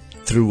almost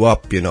threw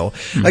up, you know.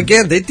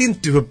 Again, they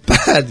didn't do a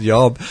bad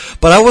job,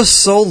 but I was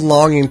so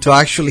longing to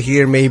actually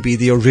hear maybe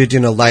the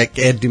original, like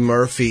Eddie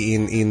Murphy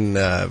in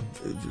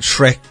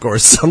Shrek or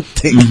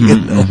something,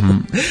 you know.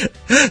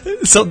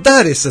 So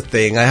that is the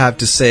thing I have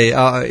to say,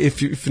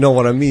 if you know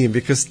what I mean,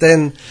 because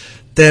then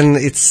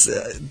it's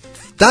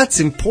that's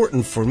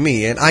important for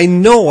me. And I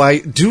know, I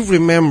do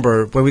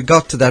remember when we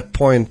got to that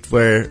point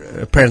where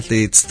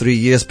apparently it's 3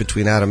 years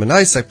between Adam and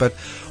Isaac, but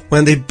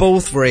when they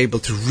both were able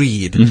to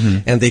read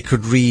and they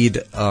could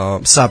read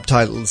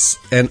subtitles,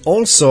 and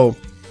also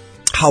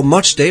how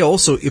much they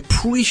also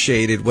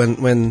appreciated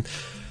when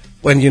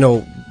you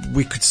know,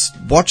 we could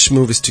watch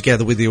movies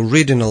together with the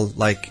original,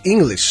 like,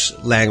 English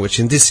language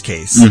in this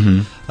case,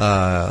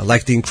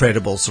 like The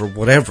Incredibles or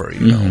whatever,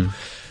 you know.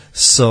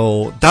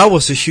 So that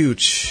was a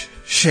huge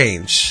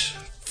change,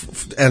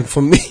 and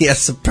for me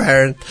as a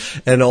parent,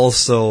 and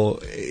also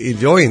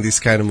enjoying these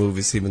kind of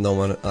movies, even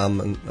though I'm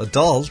an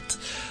adult,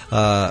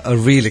 a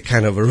really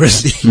kind of a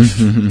relief,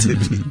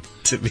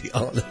 to be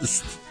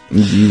honest.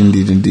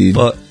 Indeed.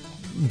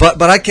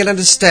 But I can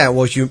understand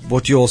what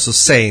you're also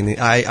saying.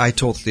 I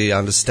totally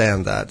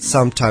understand that.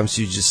 Sometimes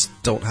you just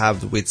don't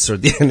have the wits or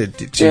the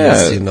energy to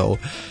just, you know,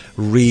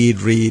 read.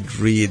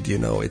 You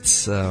know,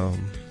 it's.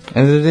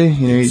 End of the day,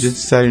 you know, you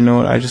just decide, you know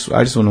what, I just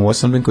want to watch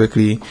something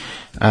quickly,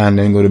 and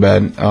then go to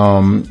bed.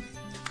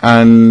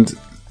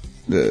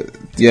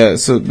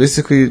 So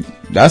basically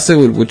that's it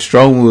with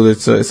Strong World.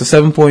 It's a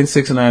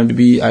 7.6 on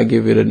IMDb. I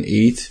give it an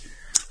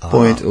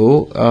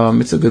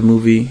 8.0. It's a good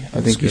movie. I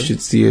think you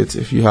should see it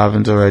if you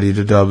haven't already.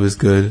 The dub is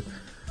good.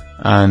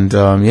 And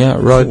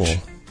Rog, cool.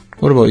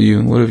 What about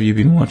you? What have you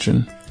been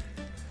watching?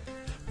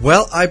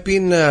 Well, I've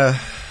been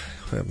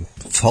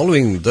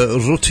following the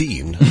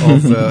routine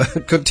of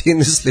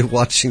continuously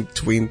watching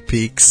Twin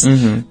Peaks,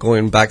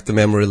 going back to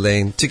memory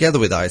lane, together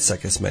with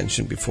Isaac, as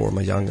mentioned before,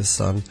 my youngest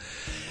son.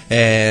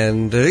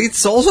 And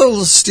it's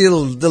also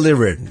still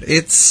delivered.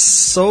 It's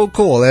so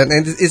cool. And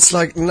it's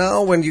like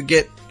now when you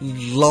get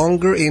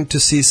longer into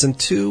season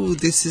 2,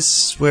 this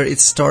is where it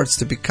starts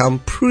to become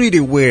pretty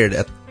weird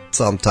at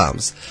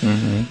sometimes.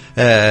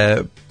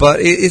 But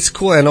it's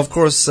cool. And of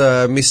course,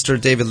 Mr.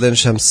 David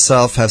Lynch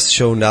himself has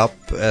shown up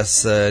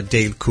as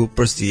Dale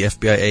Cooper's, the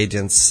FBI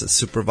agent's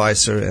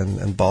supervisor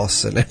and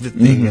boss and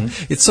everything. And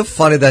it's so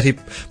funny that he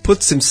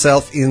puts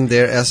himself in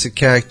there as a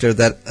character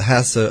that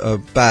has a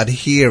bad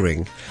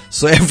hearing.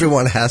 So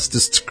everyone has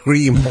to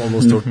scream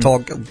almost or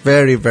talk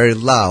very, very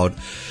loud,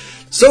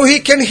 so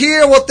he can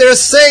hear what they're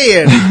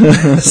saying.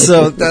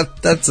 So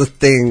that's a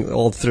thing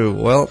all through.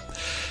 Well,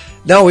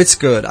 no, it's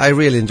good. I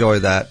really enjoy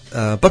that.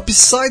 But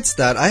besides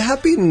that, I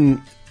have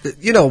been,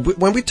 you know,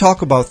 when we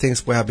talk about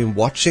things we have been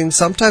watching,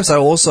 sometimes I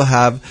also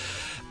have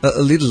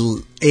a little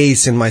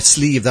ace in my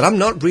sleeve that I'm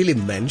not really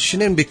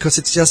mentioning, because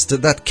it's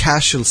just that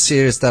casual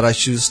series that I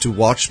choose to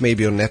watch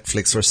maybe on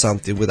Netflix or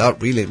something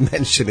without really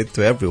mentioning it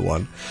to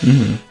everyone.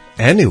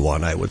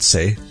 Anyone, I would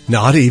say,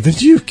 not even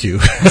you, Q.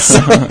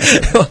 So,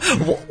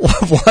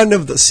 one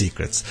of the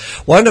secrets,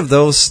 one of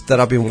those that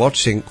I've been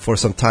watching for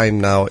some time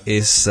now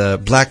is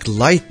Black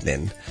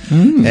Lightning,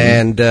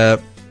 and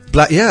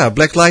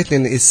Black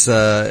Lightning is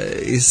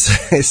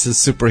a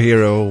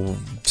superhero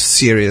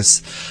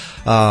series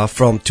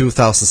from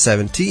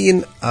 2017.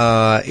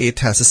 It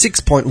has a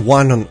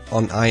 6.1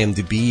 on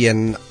IMDb,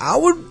 and I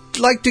would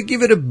like to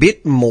give it a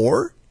bit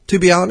more. To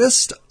be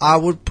honest, I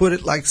would put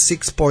it like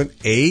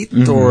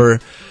 6.8 or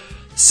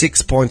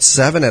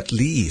 6.7 at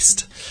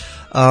least.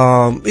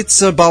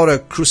 It's about a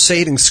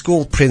crusading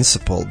school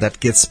principal that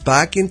gets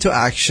back into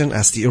action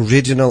as the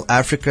original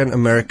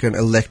African-American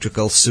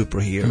electrical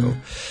superhero.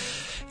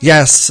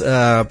 Yes,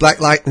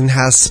 Black Lightning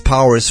has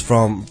powers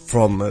from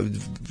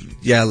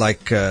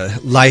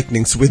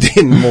lightnings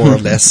within, more or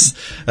less.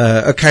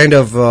 A kind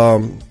of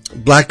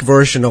black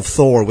version of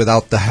Thor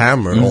without the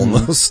hammer,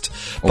 almost,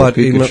 but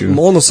in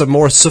almost a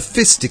more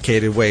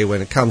sophisticated way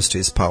when it comes to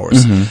his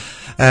powers.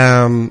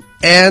 And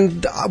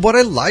what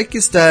I like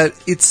is that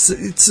it's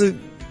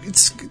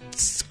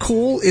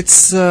cool.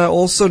 It's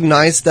also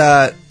nice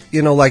that,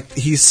 you know, like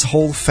his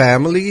whole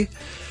family,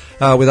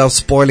 without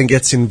spoiling,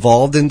 gets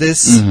involved in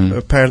this.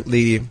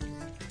 Apparently,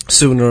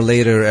 sooner or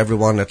later,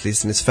 everyone, at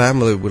least in his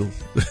family, will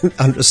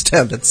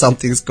understand that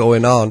something's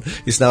going on.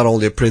 He's not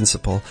only a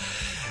principal.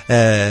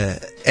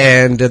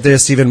 And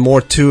there's even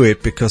more to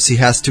it because he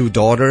has 2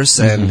 daughters,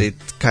 and it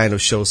kind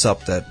of shows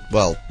up that,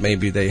 well,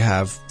 maybe they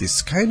have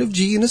this kind of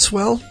gene as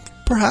well,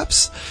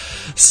 perhaps.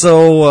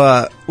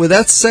 So, with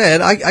that said,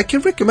 I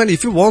can recommend,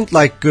 if you want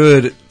like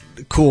good,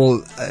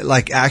 cool,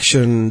 like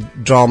action,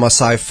 drama,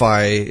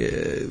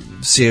 sci-fi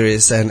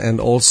series, and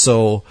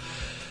also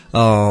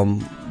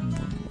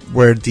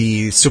where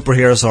the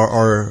superheroes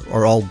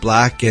are all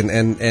black,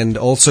 and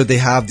also they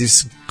have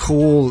this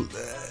cool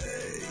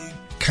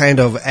kind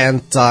of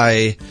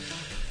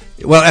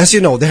well, as you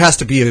know, there has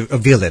to be a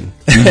villain.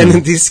 And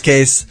in this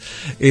case,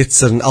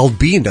 it's an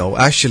albino.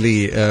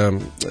 Actually, I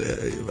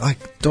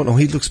don't know,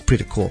 he looks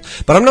pretty cool.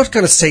 But I'm not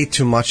going to say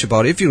too much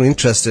about it. If you're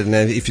interested in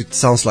it, if it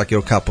sounds like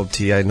your cup of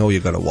tea, I know you're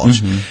going to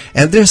watch.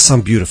 And there's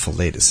some beautiful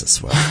ladies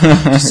as well.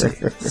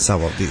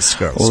 Some of these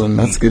girls. Well, and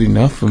that's good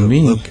enough for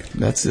me. Looking.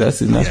 That's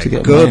enough to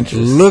get my interest.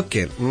 Good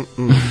looking.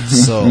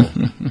 So...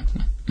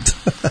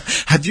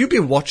 Have you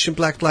been watching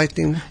Black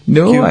Lightning?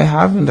 No, I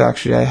haven't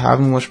actually. I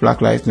haven't watched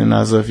Black Lightning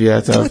as of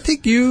yet. I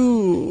think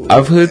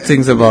I've heard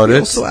things about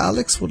it. Also,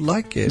 Alex would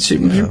like it. She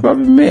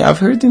probably may. I've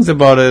heard things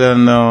about it,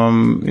 and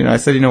I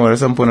said, what, at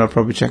some point I'll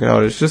probably check it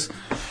out. It's just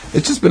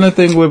been a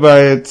thing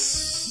whereby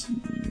it's,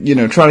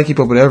 trying to keep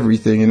up with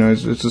everything.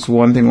 It's just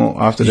one thing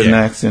after the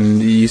next,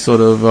 and you sort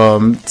of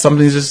some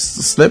things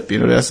just slip.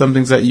 There's some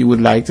things that you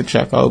would like to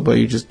check out, but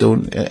you just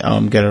don't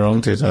get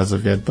around to it as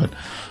of yet. But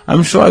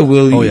I'm sure I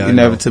will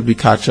inevitably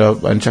catch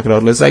up and check it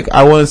out. It's like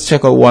I want to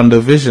check out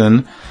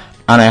WandaVision,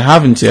 and I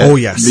haven't yet. Oh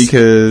yes,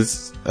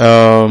 because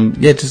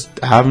just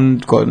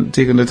haven't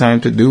taken the time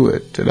to do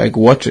it, to like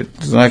watch it.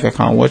 It's not like I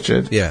can't watch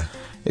it. Yeah,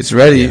 it's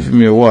ready for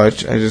me to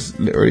watch. I just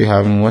literally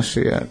haven't watched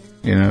it yet.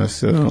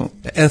 So.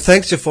 And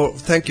thank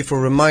you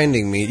for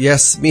reminding me.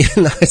 Yes, me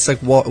and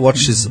Isaac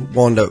watches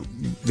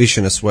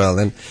WandaVision as well,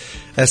 and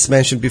as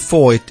mentioned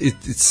before,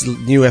 it's a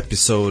new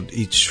episode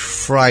each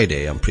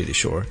Friday, I'm pretty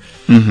sure.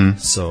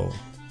 So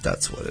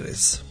that's what it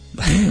is.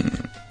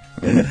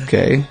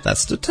 Okay.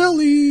 That's the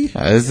telly.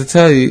 That is the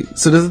telly.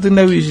 So there's a thing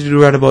that we usually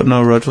do right about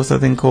now, Rog. What's that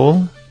thing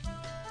called?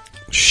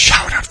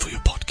 Shout out for your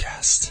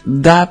podcast.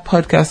 That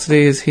podcast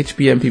today is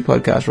HBMP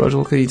Podcast. Rog,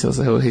 what can you tell us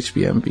about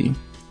HBMP?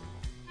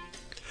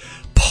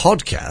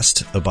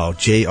 Podcast about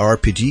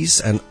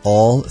JRPGs and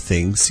all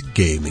things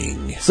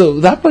gaming.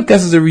 So that podcast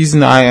is the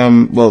reason I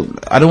am,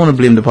 I don't want to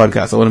blame the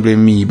podcast, I want to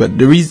blame me, but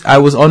the reason I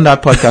was on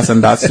that podcast,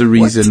 and that's the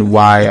reason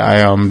why I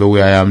am the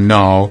way I am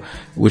now,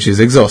 which is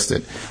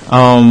exhausted.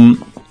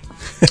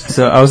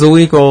 So I was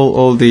awake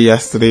all day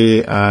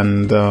yesterday,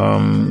 and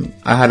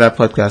I had that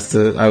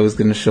podcast, I was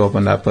going to show up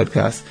on that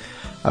podcast.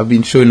 I've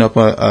been showing up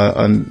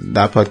on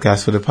that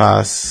podcast for the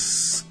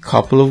past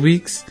couple of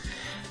weeks.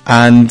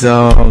 And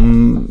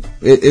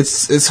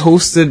it's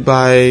hosted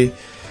by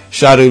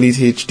Shadow Elite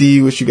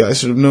HD, which you guys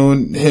should have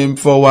known him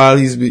for a while.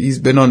 He's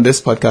been on this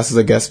podcast as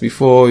a guest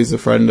before. He's a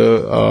friend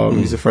of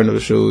the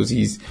shows.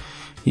 He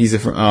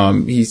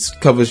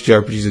covers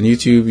JRPGs on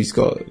YouTube. He's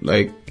got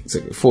like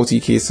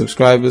 40k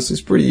subscribers. So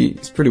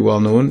he's pretty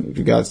well known with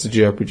regards to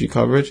JRPG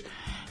coverage.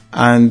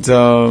 And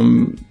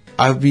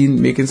I've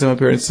been making some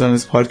appearances on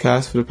this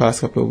podcast for the past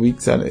couple of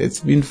weeks, and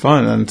it's been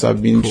fun. And so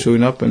I've been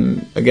showing up,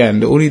 and again,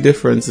 the only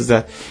difference is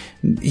that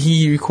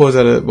he records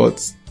at about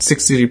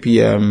 6:30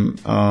 p.m.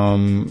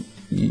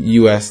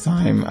 US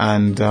time,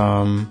 and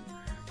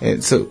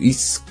so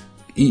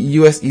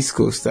US East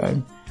Coast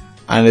time.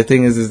 And the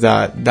thing is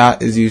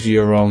that is usually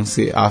around,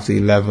 say, after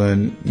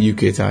 11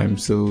 UK time.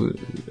 So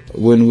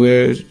when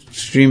we're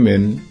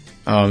streaming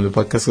the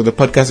podcast, so the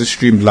podcast is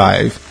streamed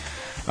live,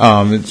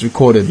 it's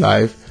recorded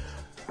live.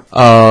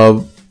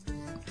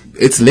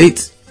 It's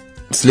late.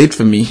 It's late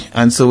for me.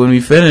 And so when we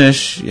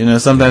finish,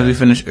 sometimes we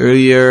finish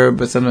earlier,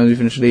 but sometimes we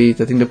finish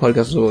late. I think the podcast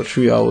was about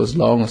 3 hours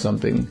long or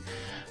something.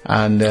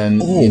 And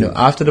then,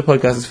 after the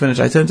podcast is finished,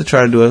 I tend to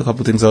try to do a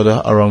couple things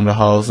around the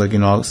house. Like,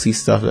 I'll see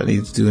stuff that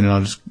needs doing, and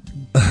I'll just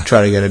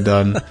try to get it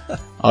done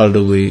all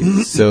the way.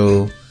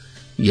 So,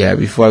 yeah,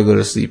 before I go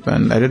to sleep.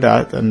 And I did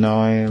that, and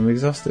now I am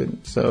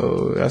exhausted.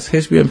 So that's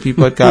HBMP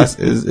Podcast.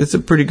 It's a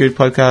pretty good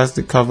podcast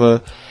to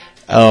cover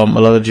a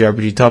lot of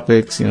JRPG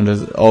topics.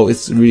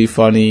 It's really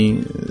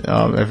funny.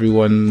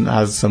 Everyone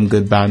has some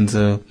good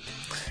banter,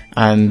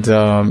 and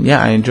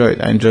I enjoy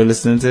it. I enjoy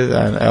listening to it,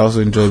 and I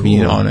also enjoy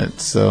being on it.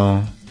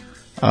 So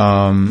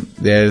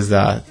there's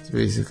that,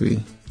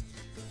 basically.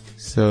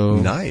 So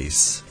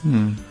nice.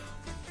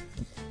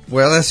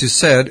 Well, as you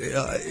said,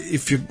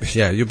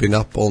 you've been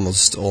up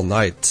almost all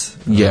night.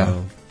 Yeah.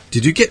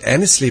 Did you get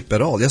any sleep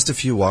at all? Just a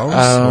few hours?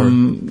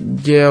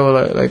 Yeah,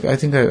 well, I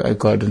think I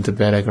got into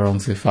bed like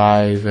around say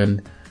 5,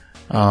 and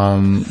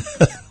oh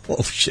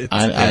shit!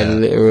 And I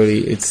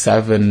literally, it's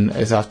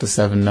after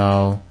 7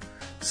 now,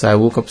 so I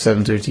woke up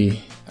 7:30.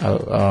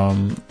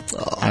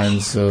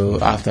 And so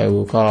after I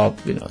woke up,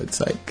 it's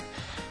like,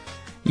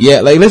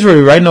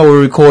 literally right now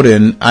we're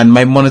recording, and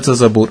my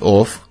monitors are both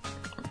off,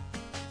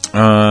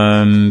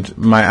 and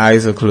my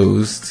eyes are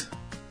closed.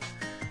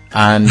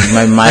 and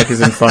my mic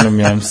is in front of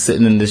me. I'm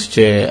sitting in this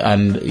chair,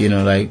 and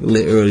like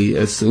literally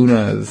as soon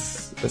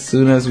as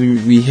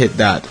we hit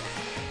that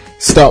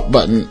stop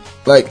button,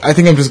 like I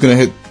think I'm just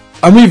gonna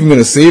I'm not even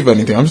gonna save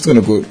anything. I'm just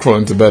gonna go crawl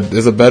into bed.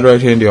 There's a bed right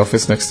here in the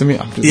office next to me.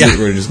 I'm just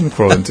literally just gonna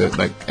crawl into it,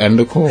 like end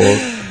the call,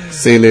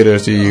 say later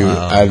to you,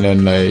 and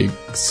then like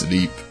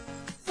sleep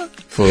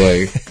for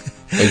like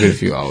a good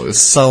few hours.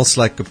 Sounds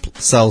like a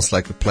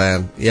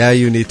plan. Yeah,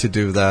 you need to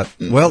do that.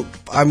 Well,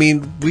 I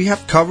mean, we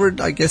have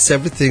covered, I guess,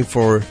 everything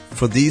for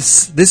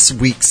this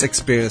week's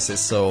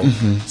experiences. So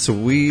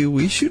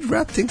we should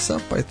wrap things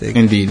up, I think.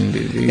 Indeed.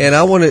 And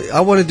I want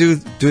to do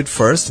it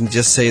first and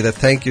just say that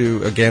thank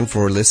you again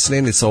for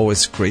listening. It's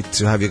always great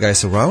to have you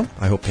guys around.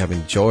 I hope you have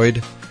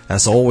enjoyed,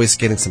 as always,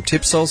 getting some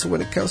tips also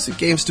when it comes to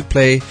games to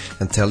play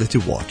and tele to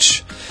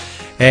watch.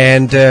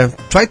 And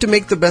try to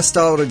make the best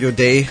out of your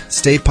day.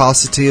 Stay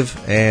positive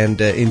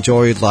and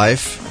enjoy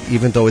life,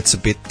 even though it's a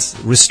bit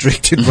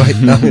restricted right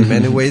now in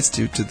many ways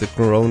due to the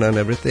corona and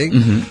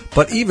everything.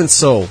 But even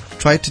so,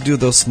 try to do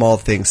those small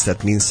things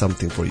that mean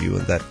something for you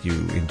and that you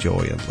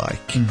enjoy and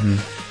like.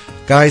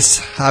 Guys,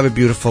 have a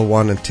beautiful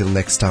one. Until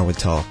next time we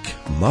talk.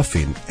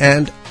 Muffin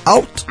and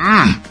out.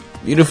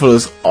 Beautiful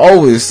as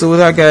always. So with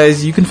that,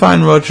 guys, you can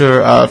find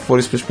Roger at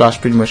 40 Splish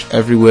Splash pretty much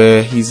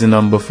everywhere. He's the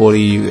number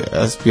 40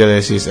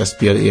 SPLASH.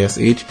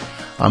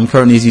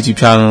 Currently his YouTube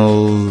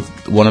channel,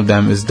 one of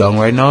them is down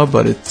right now,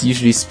 but it's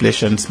usually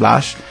Splish and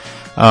Splash.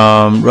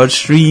 Roger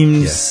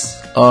streams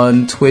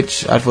on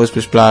Twitch at 40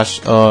 Splish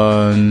Splash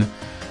on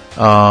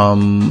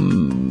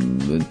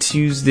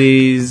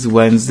Tuesdays,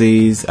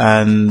 Wednesdays,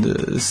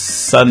 and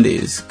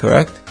Sundays,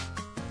 correct?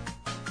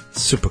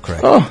 Super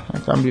correct. Oh, I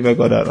can't believe I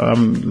got that.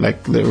 I'm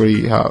like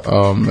literally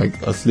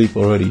like asleep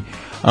already.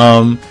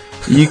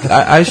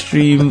 I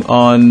stream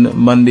on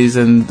Mondays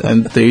and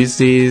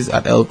Thursdays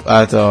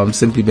at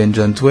Simply Binge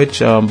on Twitch.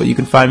 But you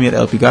can find me at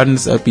LP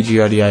Gardens,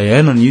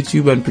 LPGRDIN on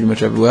YouTube and pretty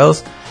much everywhere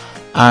else.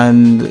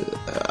 And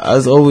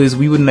as always,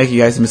 we wouldn't like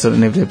you guys to miss out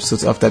on every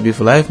episodes of That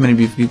Beautiful Life.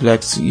 Many people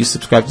like you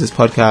subscribe to this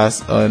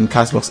podcast on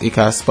Castbox,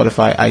 Acast,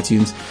 Spotify,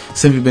 iTunes,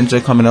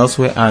 SimplyBinge.com and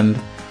elsewhere. And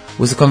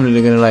what's the company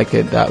they're gonna like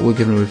it that we're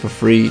giving away for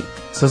free.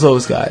 So as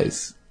always,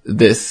 guys,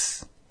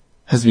 this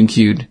has been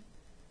queued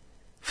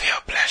for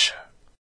your pleasure.